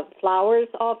the flowers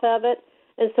off of it,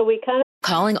 and so we kind of...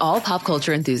 Calling all pop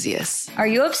culture enthusiasts. Are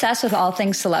you obsessed with all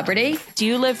things celebrity? Do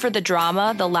you live for the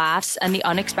drama, the laughs, and the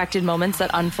unexpected moments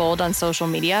that unfold on social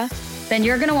media? Then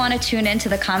you're going to want to tune in to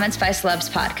the Comments by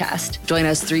Celebs podcast. Join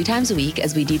us 3 times a week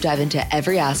as we deep dive into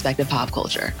every aspect of pop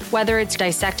culture. Whether it's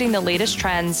dissecting the latest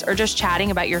trends or just chatting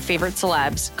about your favorite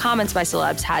celebs, Comments by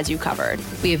Celebs has you covered.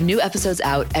 We have new episodes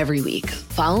out every week.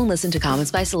 Follow and listen to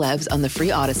Comments by Celebs on the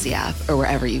free Odyssey app or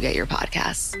wherever you get your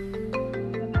podcasts.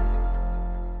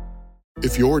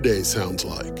 If your day sounds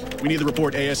like... We need the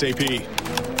report ASAP.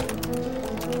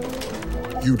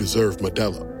 You deserve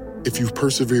Modelo. If you've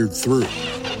persevered through...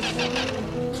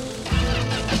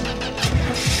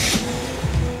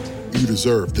 You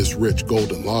deserve this rich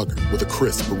golden lager with a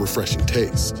crisp but refreshing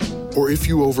taste. Or if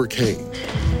you overcame... 2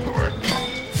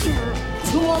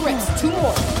 more reps, 2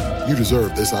 more. You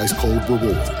deserve this ice-cold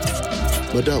reward.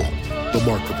 Modelo, the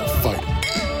Markable Fighter.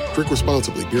 Drink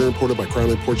responsibly. Beer imported by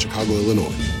Crown Port Chicago,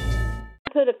 Illinois.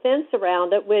 Put a fence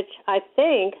around it, which I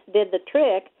think did the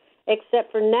trick,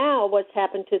 except for now what's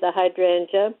happened to the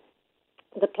hydrangea,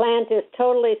 the plant is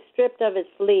totally stripped of its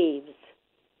leaves.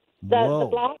 The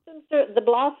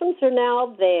blossoms are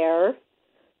now there.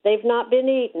 They've not been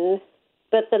eaten,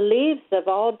 but the leaves have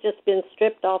all just been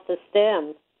stripped off the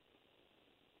stem.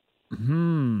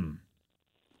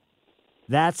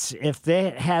 That's, if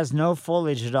it has no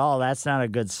foliage at all, that's not a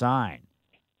good sign.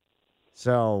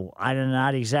 So I'm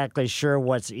not exactly sure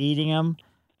what's eating them,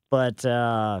 but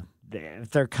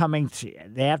if they're coming,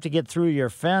 they have to get through your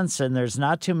fence, and there's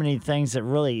not too many things that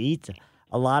really eat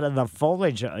a lot of the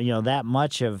foliage, that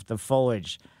much of the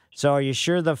foliage. So are you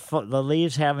sure the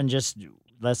leaves haven't just,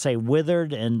 let's say,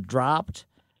 withered and dropped?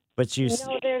 But there's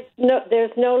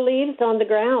no leaves on the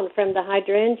ground from the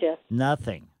hydrangea.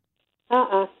 Nothing.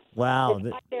 Wow.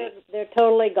 It's like they're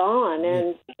totally gone,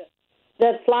 and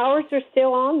the flowers are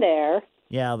still on there.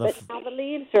 Yeah, but now the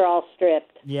leaves are all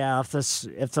stripped. Yeah,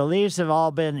 if the leaves have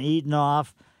all been eaten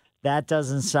off, that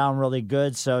doesn't sound really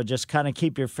good. So just kind of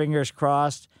keep your fingers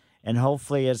crossed, and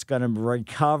hopefully it's going to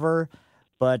recover.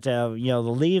 But the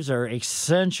leaves are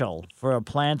essential for a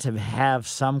plant to have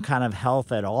some kind of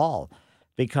health at all,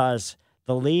 because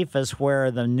the leaf is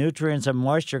where the nutrients and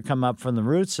moisture come up from the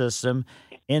root system,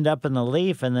 end up in the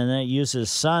leaf, and then it uses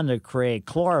sun to create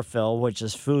chlorophyll, which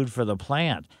is food for the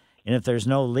plant. And if there's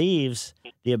no leaves,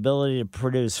 the ability to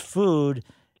produce food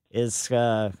is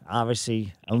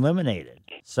obviously eliminated.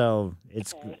 So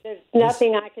it's there's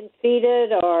nothing I can feed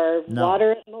it or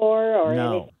water it more or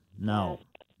anything. No.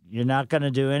 You're not going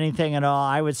to do anything at all.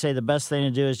 I would say the best thing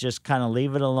to do is just kind of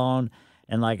leave it alone.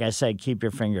 And like I said, keep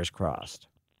your fingers crossed.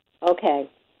 Okay.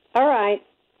 All right.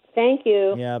 Thank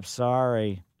you. Yep,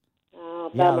 sorry.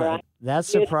 Oh, bummer. Yeah, that's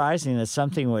surprising that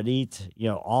something would eat,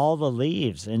 all the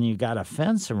leaves and you got a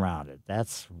fence around it.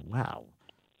 That's, wow.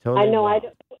 Totally I know. wow.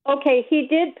 Okay, he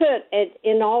did put it,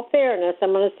 in all fairness,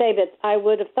 I'm going to say that I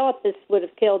would have thought this would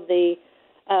have killed the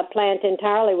plant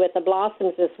entirely with the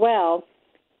blossoms as well.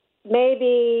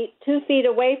 Maybe 2 feet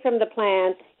away from the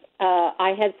plant,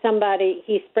 I had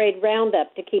he sprayed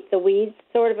Roundup to keep the weeds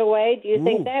sort of away. Do you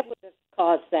think that would have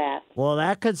caused that? Well,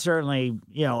 that could certainly,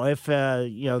 if,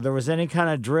 there was any kind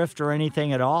of drift or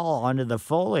anything at all under the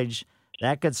foliage,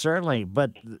 that could certainly,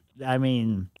 but, I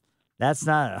mean, that's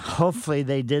not, hopefully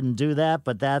they didn't do that,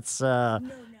 but that's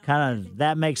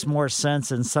that makes more sense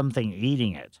than something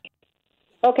eating it.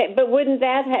 Okay, but wouldn't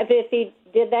that have, if he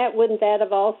did that, wouldn't that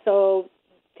have also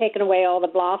taken away all the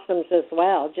blossoms as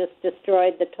well, just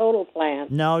destroyed the total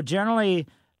plant? No, generally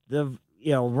the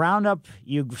Roundup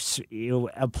you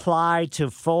apply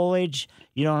to foliage,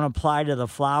 you don't apply to the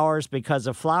flowers because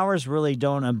the flowers really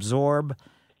don't absorb,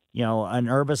 an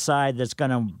herbicide that's going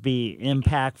to be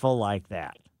impactful like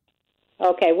that.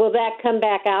 Okay, will that come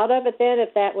back out of it then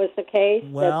if that was the case?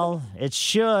 Well, it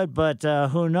should, but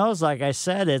who knows? Like I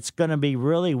said, it's going to be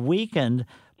really weakened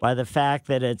by the fact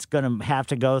that it's going to have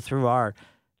to go through our,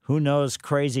 who knows,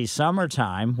 crazy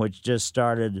summertime, which just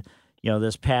started,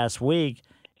 this past week,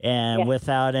 and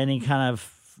without any kind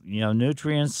of,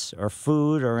 nutrients or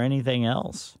food or anything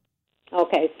else.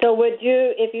 Okay, so would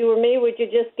you, if you were me, would you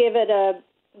just give it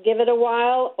a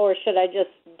while, or should I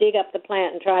just dig up the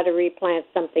plant and try to replant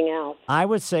something else? I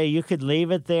would say you could leave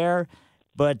it there,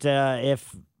 but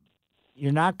if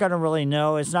you're not going to really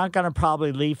know, it's not going to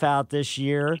probably leaf out this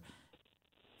year.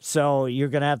 So you're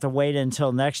going to have to wait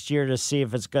until next year to see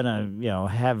if it's going to,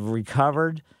 have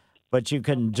recovered. But you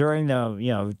can, during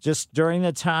the, just during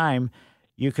the time,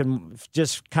 you can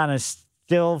just kind of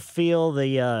still feel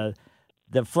the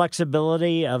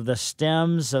flexibility of the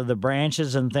stems of the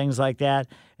branches and things like that.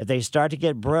 If they start to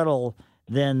get brittle,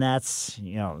 then that's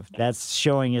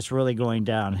showing it's really going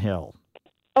downhill.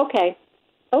 Okay.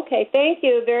 Thank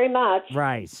you very much.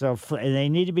 Right. So they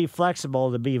need to be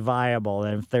flexible to be viable.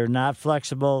 And if they're not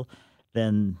flexible,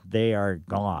 then they are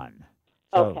gone.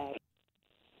 So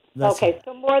Okay.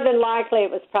 So more than likely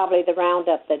it was probably the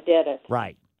Roundup that did it.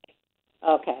 Right.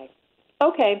 Okay.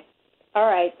 All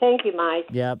right. Thank you, Mike.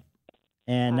 Yep.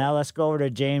 And now let's go over to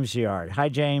James' yard. Hi,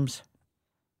 James.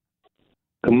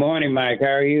 Good morning, Mike. How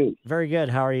are you? Very good.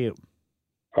 How are you?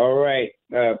 All right.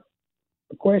 A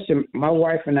question. My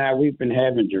wife and I, we've been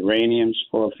having geraniums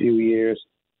for a few years,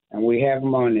 and we have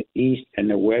them on the east and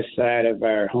the west side of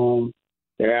our home.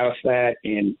 They're outside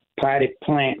in potted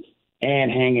plants and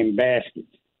hanging baskets.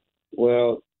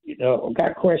 Well, I've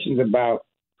got questions about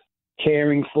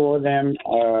caring for them,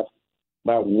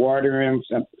 about watering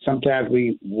them. Sometimes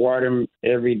we water them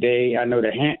every day. I know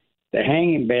the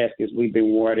hanging baskets we've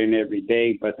been watering every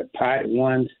day, but the potted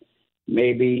ones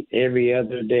maybe every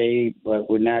other day, but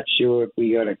we're not sure if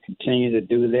we got to continue to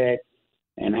do that.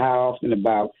 And how often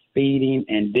about feeding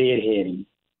and deadheading?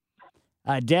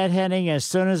 Deadheading, as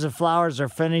soon as the flowers are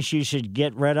finished, you should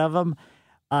get rid of them.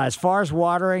 As far as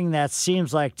watering, that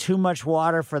seems like too much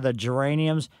water for the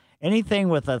geraniums. Anything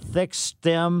with a thick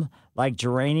stem like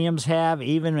geraniums have,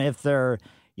 even if they're,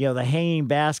 the hanging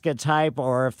basket type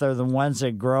or if they're the ones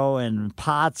that grow in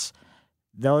pots,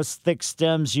 those thick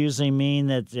stems usually mean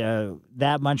that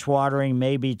that much watering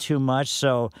may be too much.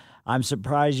 So I'm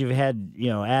surprised you've had,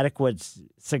 adequate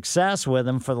success with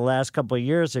them for the last couple of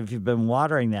years if you've been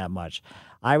watering that much.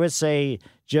 I would say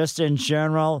just in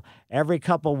general, every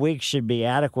couple of weeks should be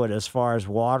adequate as far as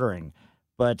watering.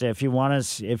 But if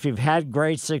you've had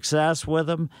great success with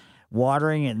them,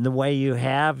 watering it the way you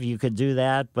have, you could do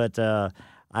that. But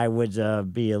I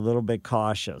would be a little bit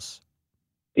cautious.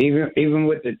 Even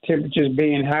with the temperatures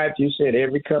being hot, you said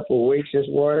every couple of weeks is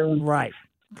watering? Right,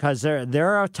 because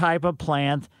they're a type of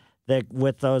plant that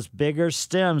with those bigger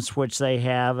stems, which they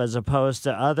have, as opposed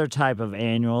to other type of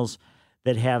annuals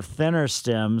that have thinner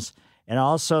stems, and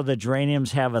also the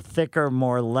geraniums have a thicker,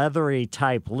 more leathery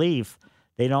type leaf.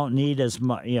 They don't need as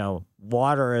much,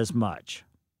 water as much.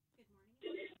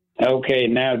 Okay,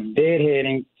 now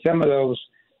deadheading, some of those,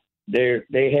 they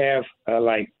have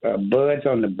buds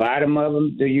on the bottom of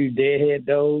them. Do you deadhead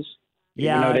those?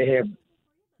 Yeah. They have.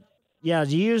 Yeah,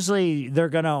 usually they're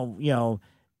gonna,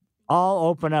 all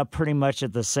open up pretty much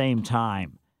at the same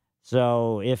time.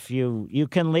 So if you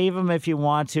can leave them if you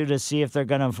want to see if they're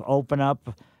going to open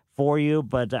up for you,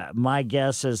 but my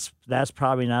guess is that's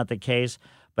probably not the case.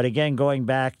 But again, going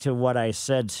back to what I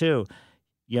said too,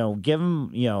 give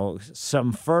them,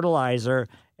 some fertilizer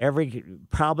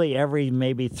probably every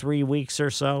maybe 3 weeks or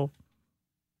so.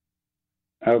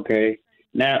 Okay.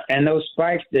 Now, and those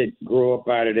spikes that grow up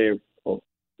out of there,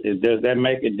 does that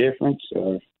make a difference?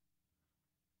 Or?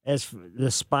 As the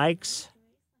spikes?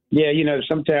 Yeah,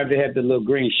 sometimes they have the little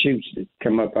green shoots that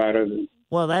come up out of them.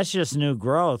 Well, that's just new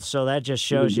growth, so that just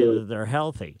shows you that they're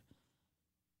healthy.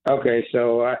 Okay,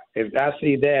 so if I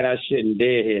see that, I shouldn't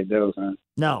deadhead those, huh?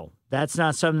 No, that's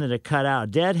not something to cut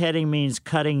out. Deadheading means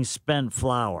cutting spent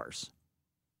flowers.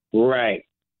 Right.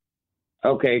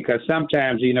 Okay, because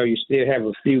sometimes, you still have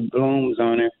a few blooms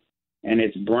on it, and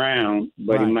it's brown,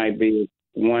 but it might be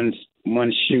one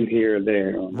shoot here or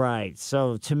there. Right.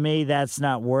 So to me, that's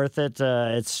not worth it.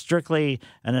 It's strictly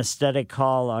an aesthetic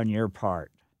call on your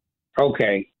part.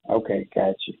 Okay,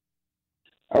 got you.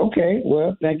 Okay,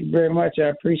 well, thank you very much. I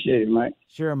appreciate it, Mike.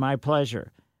 Sure, my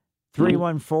pleasure.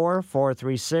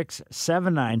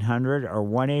 314-436-7900 or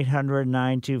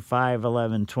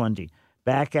 1-800-925-1120.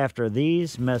 Back after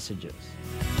these messages.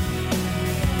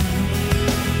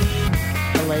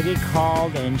 A lady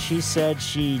called and she said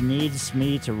she needs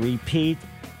me to repeat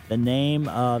the name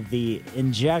of the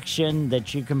injection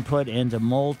that you can put into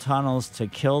mold tunnels to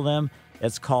kill them.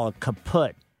 It's called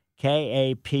Kaput,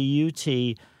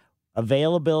 K-A-P-U-T.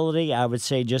 Availability, I would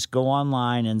say just go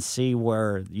online and see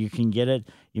where you can get it.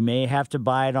 You may have to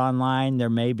buy it online. There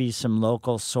may be some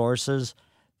local sources.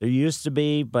 There used to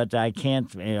be, but I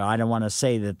can't, I don't want to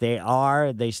say that they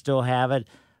still have it,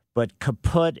 but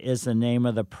Kaput is the name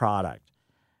of the product.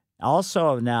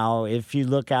 Also now, if you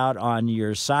look out on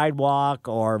your sidewalk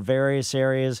or various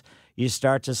areas, you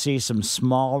start to see some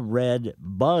small red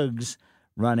bugs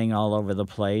running all over the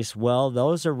place. Well,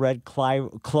 those are red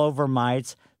clover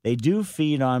mites. They do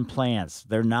feed on plants.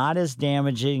 They're not as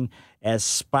damaging as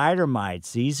spider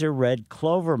mites. These are red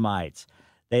clover mites.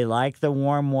 They like the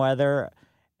warm weather,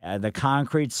 the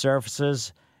concrete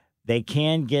surfaces. They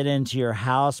can get into your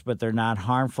house, but they're not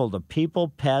harmful to people,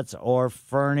 pets, or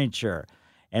furniture.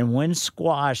 And when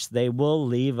squashed, they will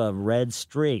leave a red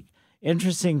streak.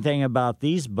 Interesting thing about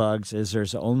these bugs is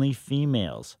there's only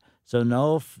females. So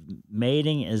no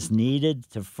mating is needed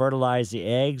to fertilize the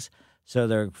eggs. So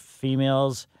their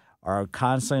females are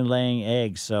constantly laying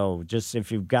eggs. So just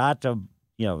if you've got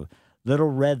little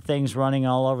red things running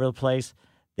all over the place,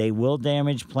 they will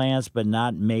damage plants, but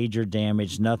not major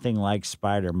damage, nothing like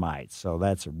spider mites. So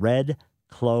that's red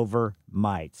clover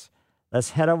mites.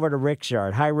 Let's head over to Rick's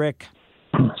yard. Hi, Rick.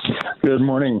 Good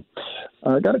morning.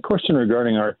 I got a question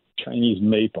regarding our Chinese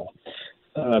maple.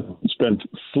 It's been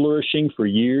flourishing for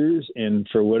years, and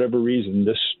for whatever reason,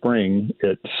 this spring,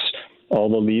 all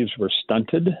the leaves were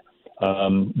stunted.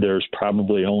 There's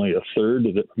probably only a third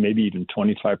of it, maybe even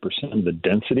 25% of the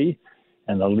density,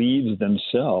 and the leaves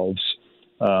themselves,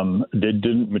 they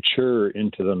didn't mature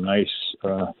into the nice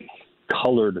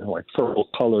colored, like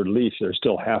purple-colored leaf. They're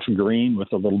still half green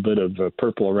with a little bit of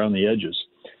purple around the edges.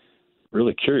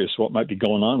 Really curious what might be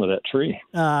going on with that tree.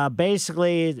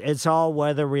 Basically, it's all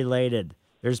weather-related.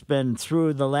 There's been,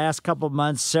 through the last couple of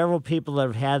months, several people that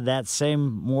have had that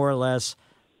same, more or less,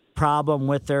 problem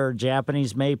with their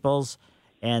Japanese maples,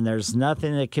 and there's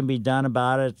nothing that can be done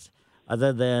about it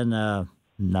other than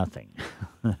nothing.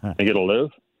 They get to live?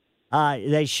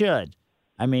 They should.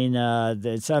 I mean,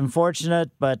 it's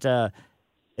unfortunate, but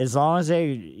as long as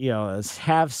they,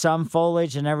 have some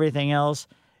foliage and everything else,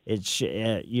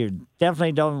 you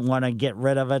definitely don't want to get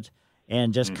rid of it,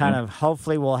 and just kind of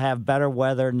hopefully we'll have better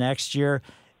weather next year.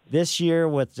 This year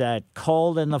with that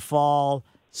cold in the fall,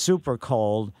 super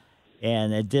cold,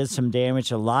 and it did some damage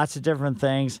to lots of different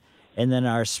things. And then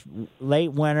our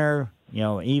late winter,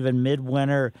 even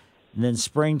midwinter, and then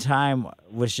springtime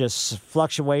was just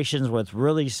fluctuations with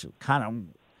really kind of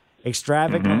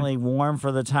extravagantly warm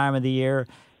for the time of the year.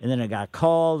 And then it got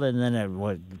cold, and then it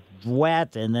was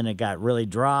wet, and then it got really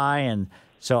dry. And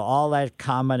so all that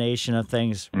combination of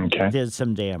things did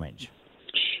some damage.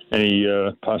 Any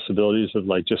possibilities of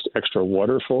just extra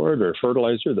water for it or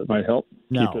fertilizer that might help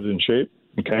keep it in shape?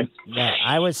 Okay. Yeah,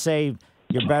 I would say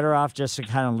you're better off just to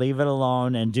kind of leave it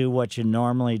alone and do what you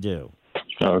normally do.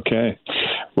 Okay.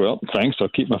 Well, thanks. I'll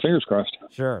keep my fingers crossed.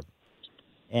 Sure.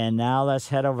 And now let's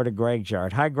head over to Greg's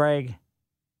yard. Hi, Greg.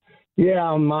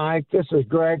 Yeah, Mike. This is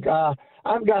Greg.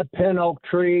 I've got pin oak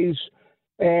trees,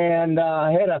 and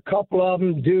I had a couple of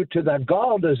them due to the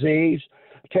gall disease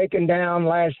taken down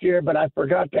last year, but I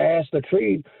forgot to ask the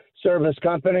tree service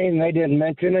company, and they didn't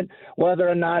mention it, whether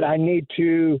or not I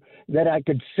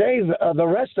could save the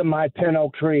rest of my pin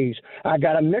oak trees. I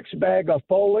got a mixed bag of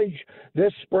foliage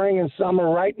this spring and summer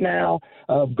right now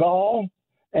of gall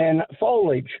and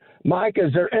foliage. Mike,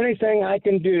 is there anything I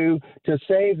can do to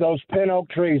save those pin oak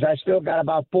trees? I still got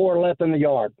about 4 left in the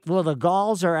yard. Well, the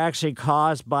galls are actually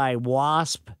caused by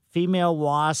female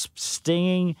wasps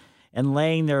stinging and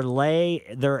laying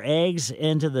their eggs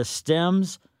into the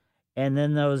stems, and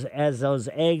then as those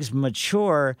eggs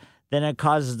mature, then it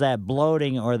causes that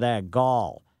bloating or that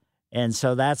gall. And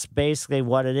so that's basically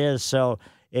what it is. So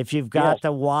if you've got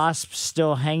the wasps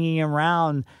still hanging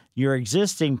around your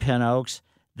existing pin oaks,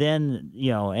 then,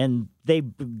 and they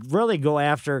really go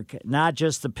after not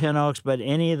just the pin oaks, but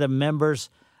any of the members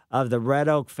of the red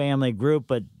oak family group,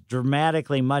 but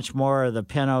dramatically much more of the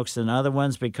pin oaks than other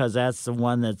ones, because that's the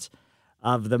one that's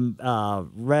of the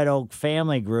red oak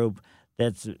family group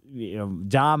that's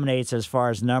dominates as far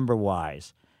as number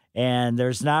wise. And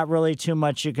there's not really too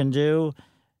much you can do,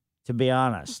 to be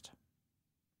honest.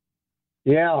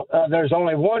 Yeah, there's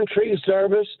only one tree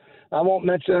service. I won't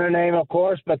mention their name, of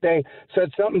course, but they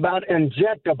said something about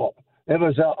injectable. It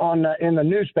was in the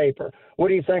newspaper. What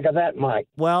do you think of that, Mike?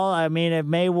 Well, I mean, it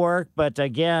may work, but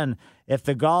again, if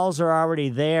the galls are already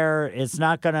there, it's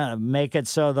not going to make it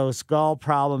so those gall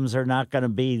problems are not going to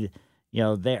be,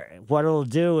 there. What it'll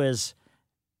do is,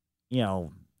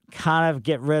 kind of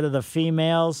get rid of the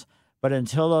females, but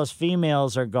until those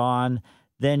females are gone,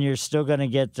 then you're still going to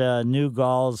get new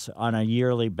galls on a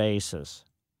yearly basis.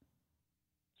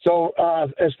 So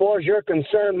as far as you're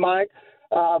concerned, Mike,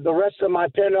 the rest of my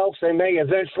pin oaks, they may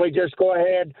eventually just go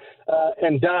ahead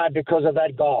and die because of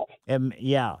that gall.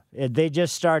 They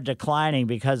just start declining,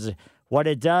 because what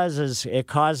it does is it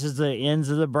causes the ends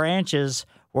of the branches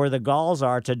where the galls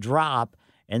are to drop,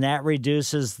 and that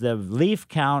reduces the leaf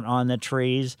count on the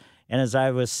trees. And as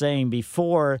I was saying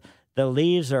before, the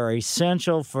leaves are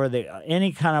essential for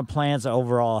any kind of plant's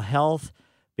overall health,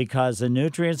 because the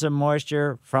nutrients and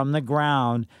moisture from the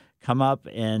ground come up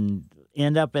and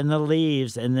end up in the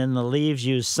leaves, and then the leaves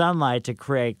use sunlight to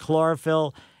create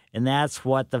chlorophyll, and that's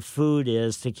what the food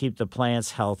is to keep the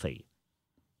plants healthy.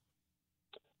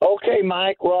 Okay,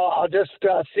 Mike. Well, I'll just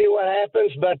see what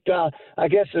happens, but I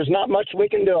guess there's not much we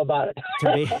can do about it.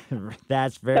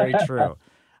 That's very true.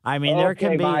 I mean, there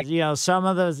can be, Mike. Some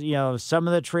of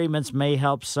the treatments may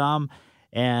help some,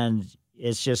 and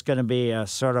it's just going to be a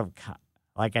sort of,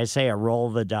 like I say, a roll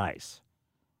of the dice.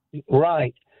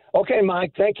 Right. Okay,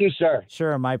 Mike. Thank you, sir.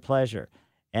 Sure, my pleasure.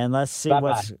 And let's see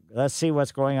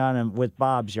what's going on with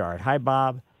Bob's yard. Hi,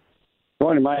 Bob.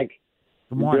 Morning, Mike.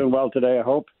 Good morning. You're doing well today, I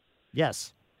hope.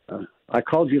 Yes. I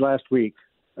called you last week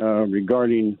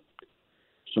regarding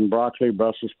some broccoli,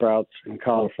 Brussels sprouts, and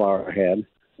cauliflower I had,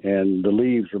 and the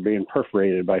leaves were being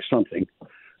perforated by something.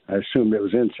 I assumed it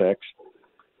was insects.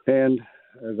 And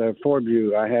as I informed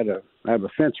you, I have a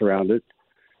fence around it,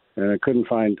 and I couldn't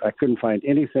find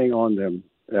anything on them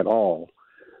at all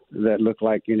that looked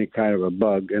like any kind of a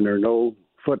bug, and there are no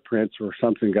footprints or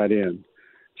something got in.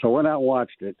 So I went out and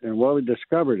watched it, and what we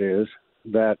discovered is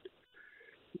that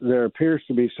there appears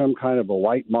to be some kind of a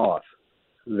white moth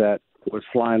that was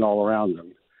flying all around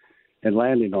them and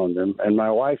landing on them. And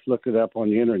my wife looked it up on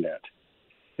the internet,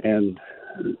 and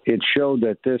it showed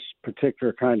that this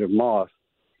particular kind of moth,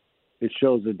 it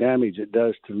shows the damage it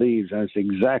does to leaves, and it's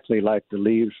exactly like the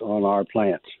leaves on our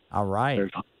plants. All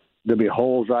right. There'll be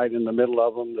holes right in the middle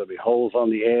of them. There'll be holes on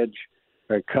the edge.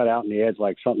 They're cut out in the edge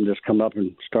like something just come up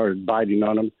and started biting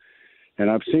on them.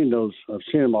 And I've seen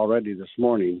them already this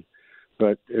morning.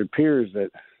 But it appears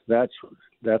that that's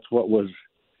what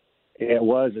it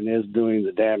was and is doing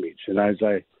the damage. And as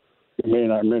I may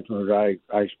not remember,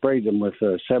 I sprayed them with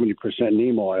 70%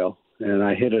 neem oil, and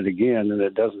I hit it again, and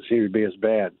it doesn't seem to be as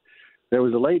bad. There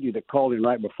was a lady that called in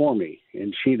right before me,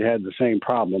 and she'd had the same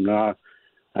problem. Now,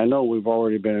 I know we've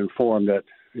already been informed that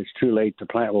it's too late to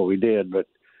plant what we did, but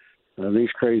these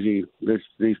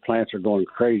plants are going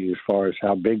crazy as far as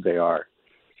how big they are.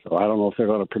 So I don't know if they're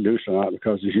going to produce or not,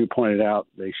 because as you pointed out,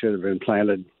 they should have been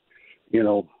planted,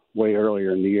 way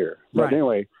earlier in the year. But right.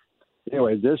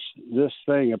 anyway, this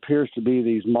thing appears to be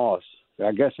these moths.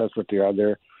 I guess that's what they are.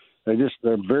 They're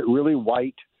really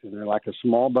white, and they're like a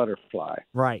small butterfly.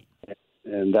 Right.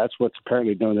 And that's what's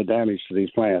apparently doing the damage to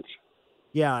these plants.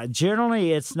 Yeah,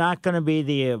 generally it's not going to be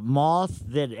the moth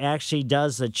that actually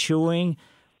does the chewing,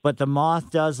 but the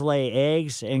moth does lay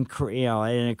eggs, and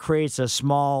it creates a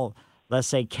small, let's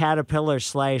say,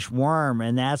 caterpillar/worm,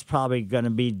 and that's probably going to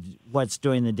be what's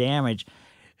doing the damage.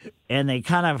 And they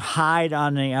kind of hide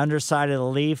on the underside of the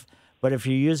leaf, but if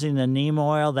you're using the neem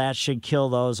oil, that should kill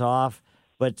those off.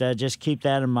 but just keep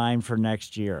that in mind for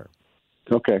next year.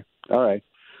 Okay. All right.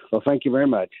 Well, thank you very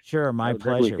much. Sure, my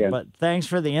pleasure. But thanks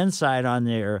for the insight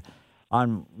on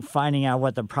finding out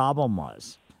what the problem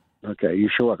was. Okay,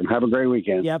 you're sure welcome. Have a great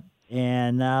weekend. Yep.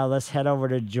 And now let's head over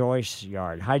to Joyce's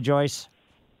yard. Hi, Joyce.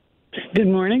 Good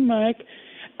morning, Mike.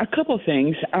 A couple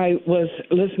things. I was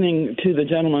listening to the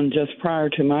gentleman just prior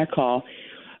to my call.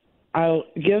 I'll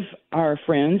give our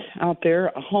friends out there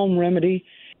a home remedy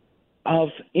of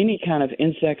any kind of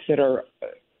insects that are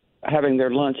having their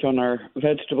lunch on our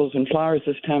vegetables and flowers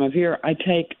this time of year. I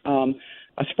take a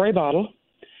spray bottle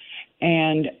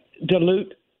and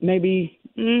dilute maybe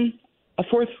a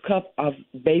fourth cup of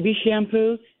baby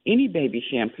shampoo, any baby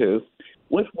shampoo,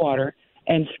 with water,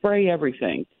 and spray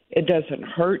everything. It doesn't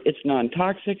hurt. It's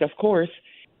non-toxic, of course,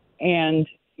 and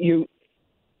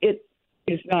it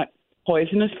is not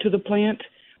poisonous to the plant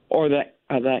or the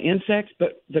insects.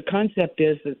 But the concept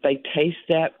is that they taste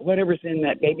that whatever's in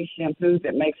that baby shampoo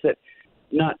that makes it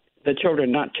not the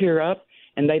children not tear up,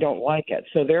 and they don't like it,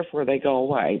 so therefore they go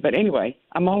away. But anyway,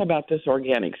 I'm all about this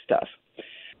organic stuff.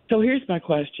 So here's my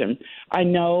question. I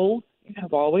know you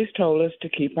have always told us to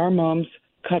keep our mums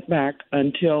cut back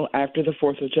until after the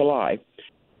 4th of July.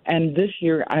 And this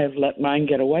year I have let mine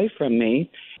get away from me,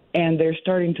 and they're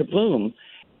starting to bloom.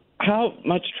 How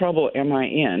much trouble am I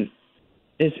in?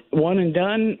 Is one and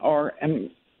done, or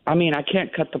I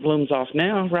can't cut the blooms off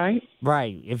now, right?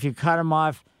 Right. If you cut them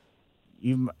off,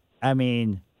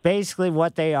 basically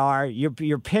what they are,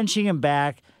 you're pinching them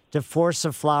back to force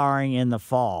the flowering in the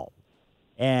fall.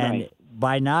 And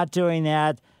by not doing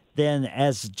that, then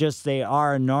as just they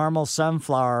are a normal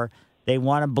sunflower, they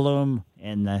want to bloom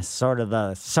in the sort of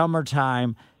the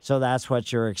summertime, so that's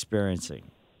what you're experiencing.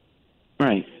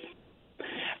 Right.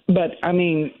 But,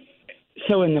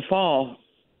 so in the fall,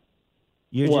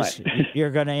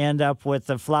 you're going to end up with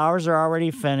the flowers are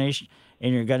already finished,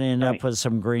 and you're going to end up with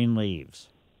some green leaves.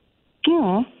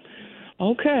 Oh,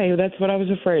 okay. That's what I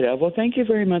was afraid of. Well, thank you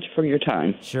very much for your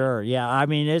time. Sure. Yeah.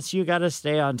 You got to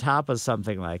stay on top of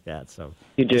something like that. So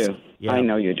you do. Yeah. I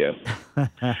know you do.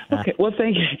 Okay. Well,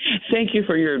 thank you. Thank you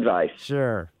for your advice.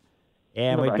 Sure.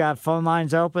 And Bye-bye. We've got phone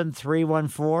lines open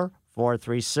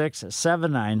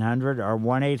 314-436-7900 or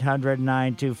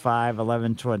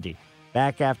 1-800-925-1120.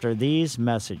 Back after these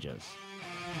messages.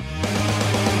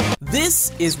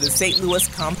 This is the St. Louis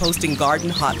Composting Garden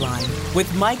Hotline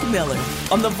with Mike Miller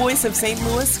on the voice of St.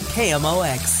 Louis,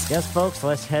 KMOX. Yes, folks,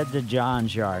 let's head to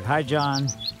John's yard. Hi, John.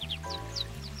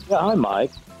 Yeah, hi,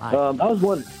 Mike. Hi. I was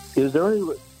wondering, is there any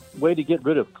way to get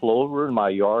rid of clover in my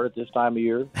yard at this time of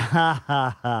year?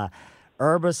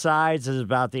 Herbicides is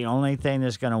about the only thing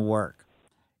that's going to work.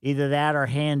 Either that or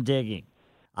hand digging.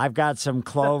 I've got some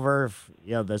clover,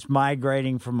 that's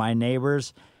migrating from my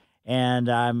neighbors, and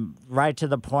I'm right to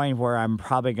the point where I'm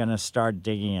probably going to start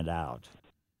digging it out.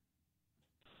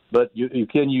 But you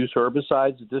can use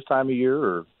herbicides at this time of year?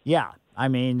 Or? Yeah.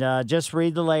 Just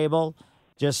read the label.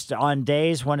 Just on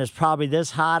days when it's probably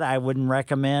this hot, I wouldn't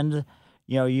recommend,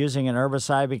 using an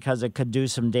herbicide because it could do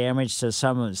some damage to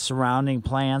some surrounding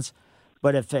plants.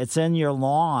 But if it's in your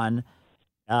lawn,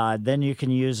 then you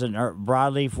can use a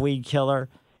broadleaf weed killer.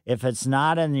 If it's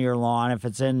not in your lawn, if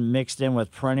it's mixed in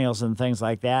with perennials and things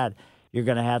like that, you're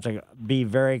going to have to be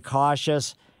very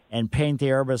cautious and paint the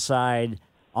herbicide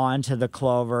onto the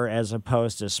clover as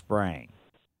opposed to spraying.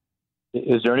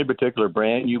 Is there any particular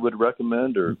brand you would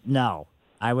recommend? Or no.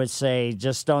 I would say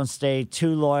just don't stay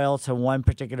too loyal to one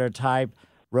particular type.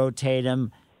 Rotate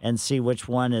them and see which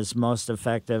one is most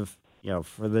effective,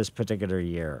 for this particular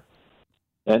year.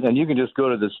 And you can just go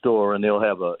to the store and they'll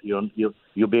have you'll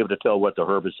be able to tell what the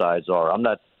herbicides are.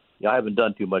 I haven't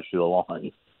done too much to the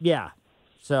lawn. Yeah.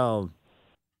 So,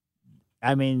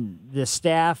 the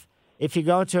staff, if you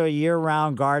go to a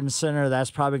year-round garden center,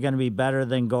 that's probably going to be better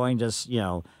than going to,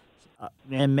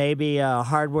 and maybe a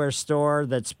hardware store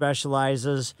that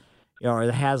specializes, or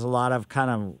that has a lot of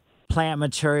kind of plant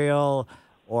material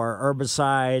or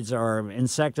herbicides or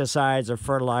insecticides or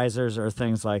fertilizers or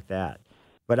things like that.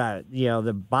 But,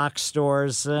 the box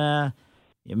stores, you're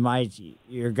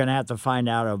going to have to find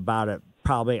out about it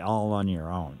probably all on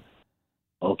your own.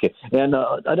 Okay. And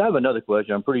I have another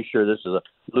question. I'm pretty sure this is a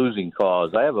losing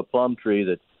cause. I have a plum tree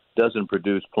that doesn't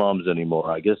produce plums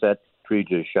anymore. I guess that tree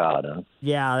just shot, huh?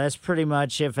 Yeah, that's pretty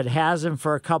much. If it hasn't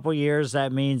for a couple years,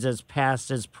 that means it's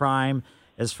past its prime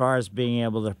as far as being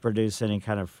able to produce any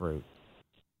kind of fruit.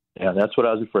 Yeah, that's what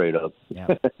I was afraid of.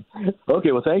 Yeah.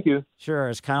 Okay, well, thank you. Sure,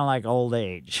 it's kind of like old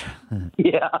age.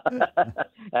 Yeah.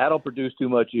 I don't produce too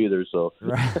much either, so.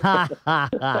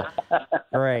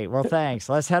 Great. Well, thanks.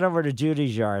 Let's head over to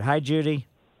Judy's yard. Hi, Judy.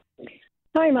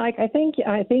 Hi, Mike. I think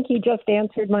you just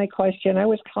answered my question. I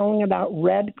was calling about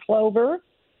red clover,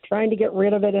 trying to get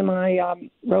rid of it in my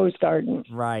rose garden.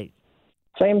 Right.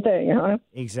 Same thing, huh?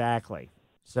 Exactly.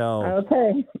 So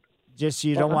okay. Just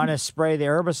you don't want to spray the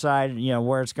herbicide,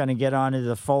 where it's going to get onto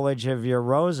the foliage of your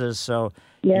roses. So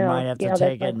you might have to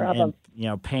take it and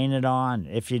paint it on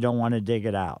if you don't want to dig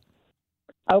it out.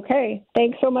 Okay.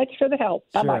 Thanks so much for the help.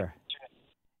 Bye-bye. Sure.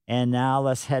 And now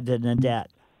let's head to Nadette.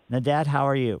 Nadette, how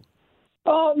are you?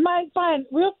 Oh, Mike, fine.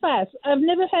 Real fast. I've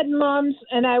never had mums,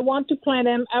 and I want to plant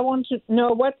them. I want to know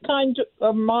what kind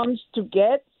of mums to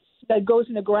get that goes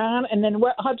in the ground, and then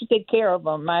how to take care of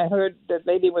them. I heard the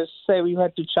lady was say you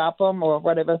had to chop them or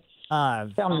whatever.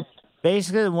 Tell me.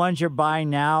 Basically, the ones you're buying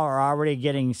now are already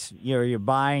getting, you're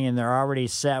buying and they're already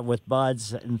set with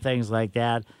buds and things like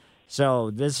that. So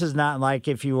this is not like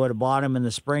if you would have bought them in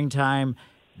the springtime,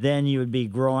 then you would be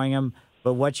growing them.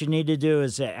 But what you need to do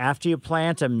is after you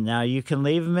plant them, now you can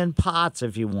leave them in pots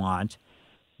if you want.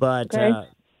 But, okay.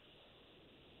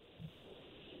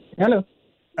 Hello.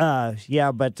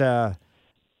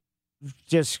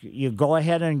 Just you go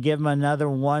ahead and give them another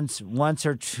once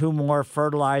or two more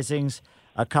fertilizings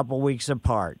a couple weeks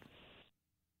apart.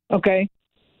 Okay.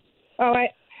 All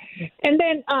right. And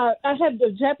then I have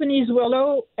the Japanese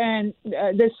willow, and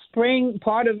this spring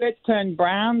part of it turned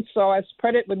brown, so I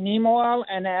spread it with neem oil,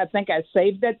 and I think I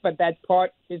saved it, but that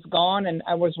part is gone, and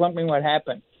I was wondering what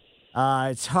happened.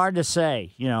 It's hard to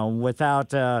say,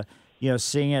 without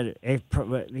seeing it.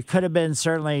 It could have been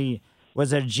certainly.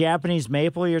 Was it a Japanese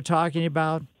maple you're talking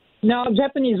about? No,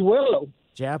 Japanese willow.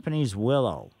 Japanese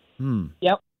willow.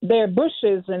 Yep. They're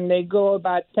bushes, and they go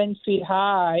about 10 feet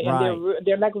high, and right.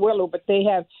 they're like willow, but they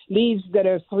have leaves that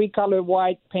are three-color,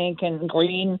 white, pink, and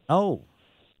green. Oh.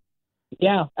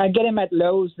 Yeah, I get them at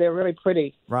Lowe's. They're really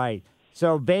pretty. Right.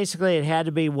 So basically it had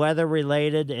to be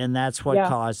weather-related, and that's what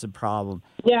caused the problem.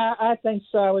 Yeah, I think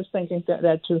so. I was thinking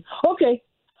that too. Okay.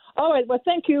 All right. Well,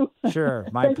 thank you. Sure.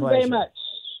 My thank pleasure. you very much.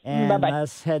 And bye-bye.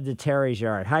 Let's head to Terry's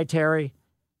yard. Hi, Terry.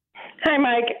 Hi,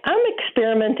 Mike. I'm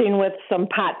experimenting with some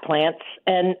pot plants,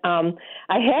 and I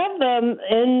have them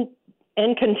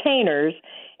in containers,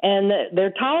 and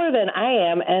they're taller than I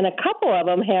am, and a couple of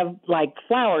them have, like,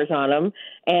 flowers on them,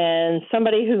 and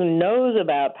somebody who knows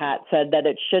about pot said that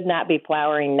it should not be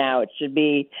flowering now. It should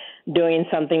be doing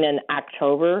something in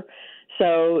October.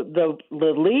 So the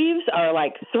leaves are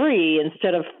like 3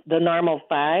 instead of the normal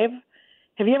 5.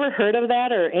 Have you ever heard of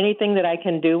that or anything that I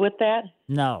can do with that?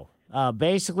 No.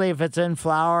 Basically, if it's in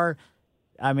flower,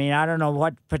 I mean, I don't know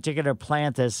what particular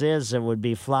plant this is that would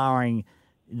be flowering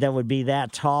that would be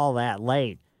that tall that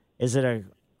late. Is it a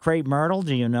crepe myrtle?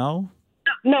 Do you know?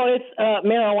 No, it's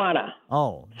marijuana.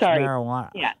 Oh, sorry.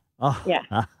 Marijuana. Yeah. Oh.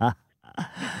 Yeah.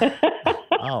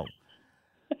 Oh.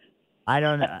 I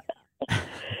don't know.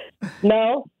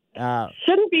 No.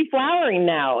 Shouldn't be flowering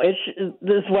now. This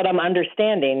is what I'm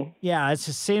understanding. Yeah, it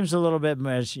seems a little bit,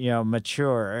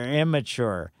 mature or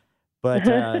immature. But,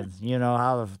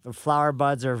 how the flower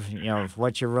buds are,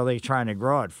 what you're really trying to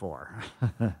grow it for.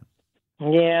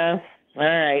 Yeah. All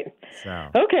right. So.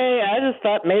 Okay, I just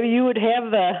thought maybe you would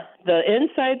have the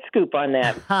inside scoop on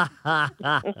that.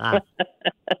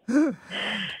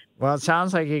 Well, it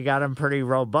sounds like you got them pretty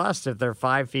robust if they're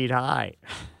 5 feet high.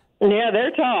 Yeah,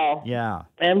 they're tall. Yeah.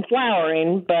 And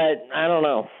flowering, but I don't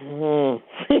know.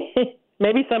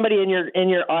 Maybe somebody in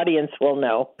your audience will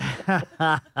know.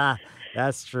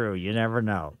 That's true. You never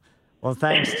know. Well,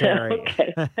 thanks, Terry.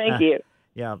 Okay. Thank you.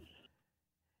 Yeah.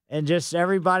 And just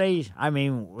everybody, I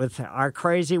mean, with our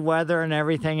crazy weather and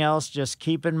everything else, just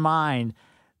keep in mind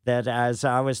that as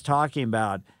I was talking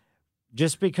about,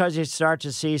 just because you start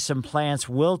to see some plants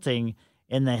wilting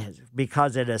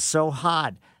because it is so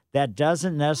hot, that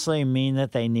doesn't necessarily mean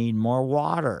that they need more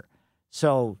water.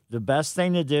 So the best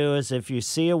thing to do is if you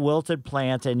see a wilted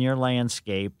plant in your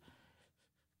landscape,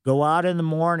 go out in the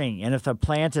morning. And if the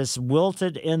plant is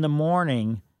wilted in the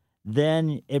morning,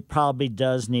 then it probably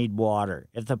does need water.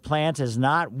 If the plant is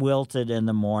not wilted in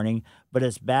the morning, but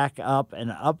it's back up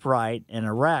and upright and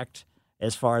erect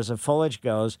as far as the foliage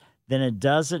goes, then it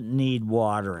doesn't need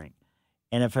watering.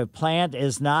 And if a plant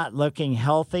is not looking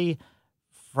healthy,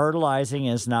 fertilizing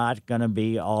is not going to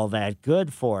be all that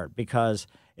good for it, because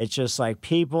it's just like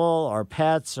people or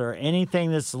pets or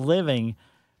anything that's living.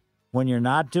 When you're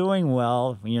not doing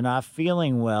well, when you're not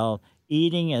feeling well,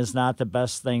 eating is not the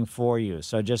best thing for you.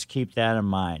 So just keep that in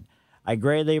mind. I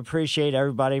greatly appreciate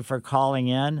everybody for calling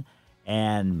in.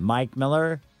 And Mike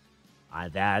Miller,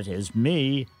 that is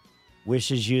me,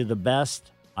 wishes you the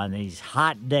best on these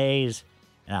hot days.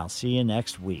 And I'll see you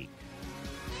next week.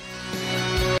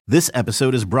 This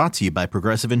episode is brought to you by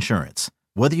Progressive Insurance.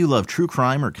 Whether you love true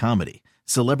crime or comedy,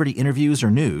 Celebrity interviews or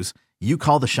news, you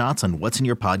call the shots on what's in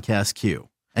your podcast queue.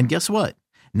 And guess what?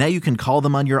 Now you can call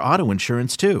them on your auto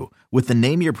insurance too with the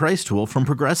Name Your Price tool from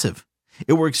Progressive.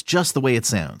 It works just the way it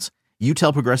sounds. You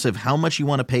tell Progressive how much you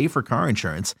want to pay for car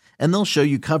insurance, and they'll show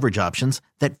you coverage options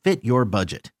that fit your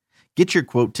budget. Get your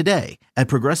quote today at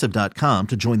Progressive.com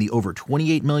to join the over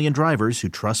 28 million drivers who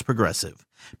trust Progressive.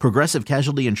 Progressive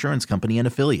Casualty Insurance Company and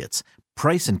Affiliates.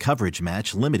 Price and coverage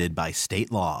match limited by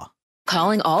state law.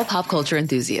 Calling all pop culture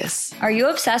enthusiasts. Are you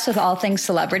obsessed with all things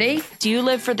celebrity? Do you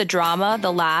live for the drama,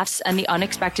 the laughs, and the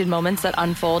unexpected moments that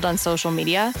unfold on social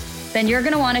media? Then you're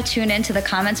going to want to tune in to the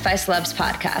Comments by Celebs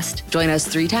podcast. Join us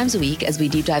 3 times a week as we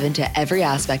deep dive into every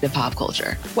aspect of pop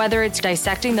culture. Whether it's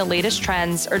dissecting the latest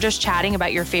trends or just chatting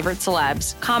about your favorite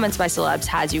celebs, Comments by Celebs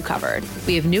has you covered.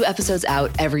 We have new episodes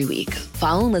out every week.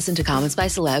 Follow and listen to Comments by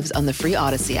Celebs on the free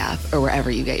Odyssey app or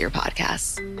wherever you get your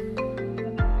podcasts.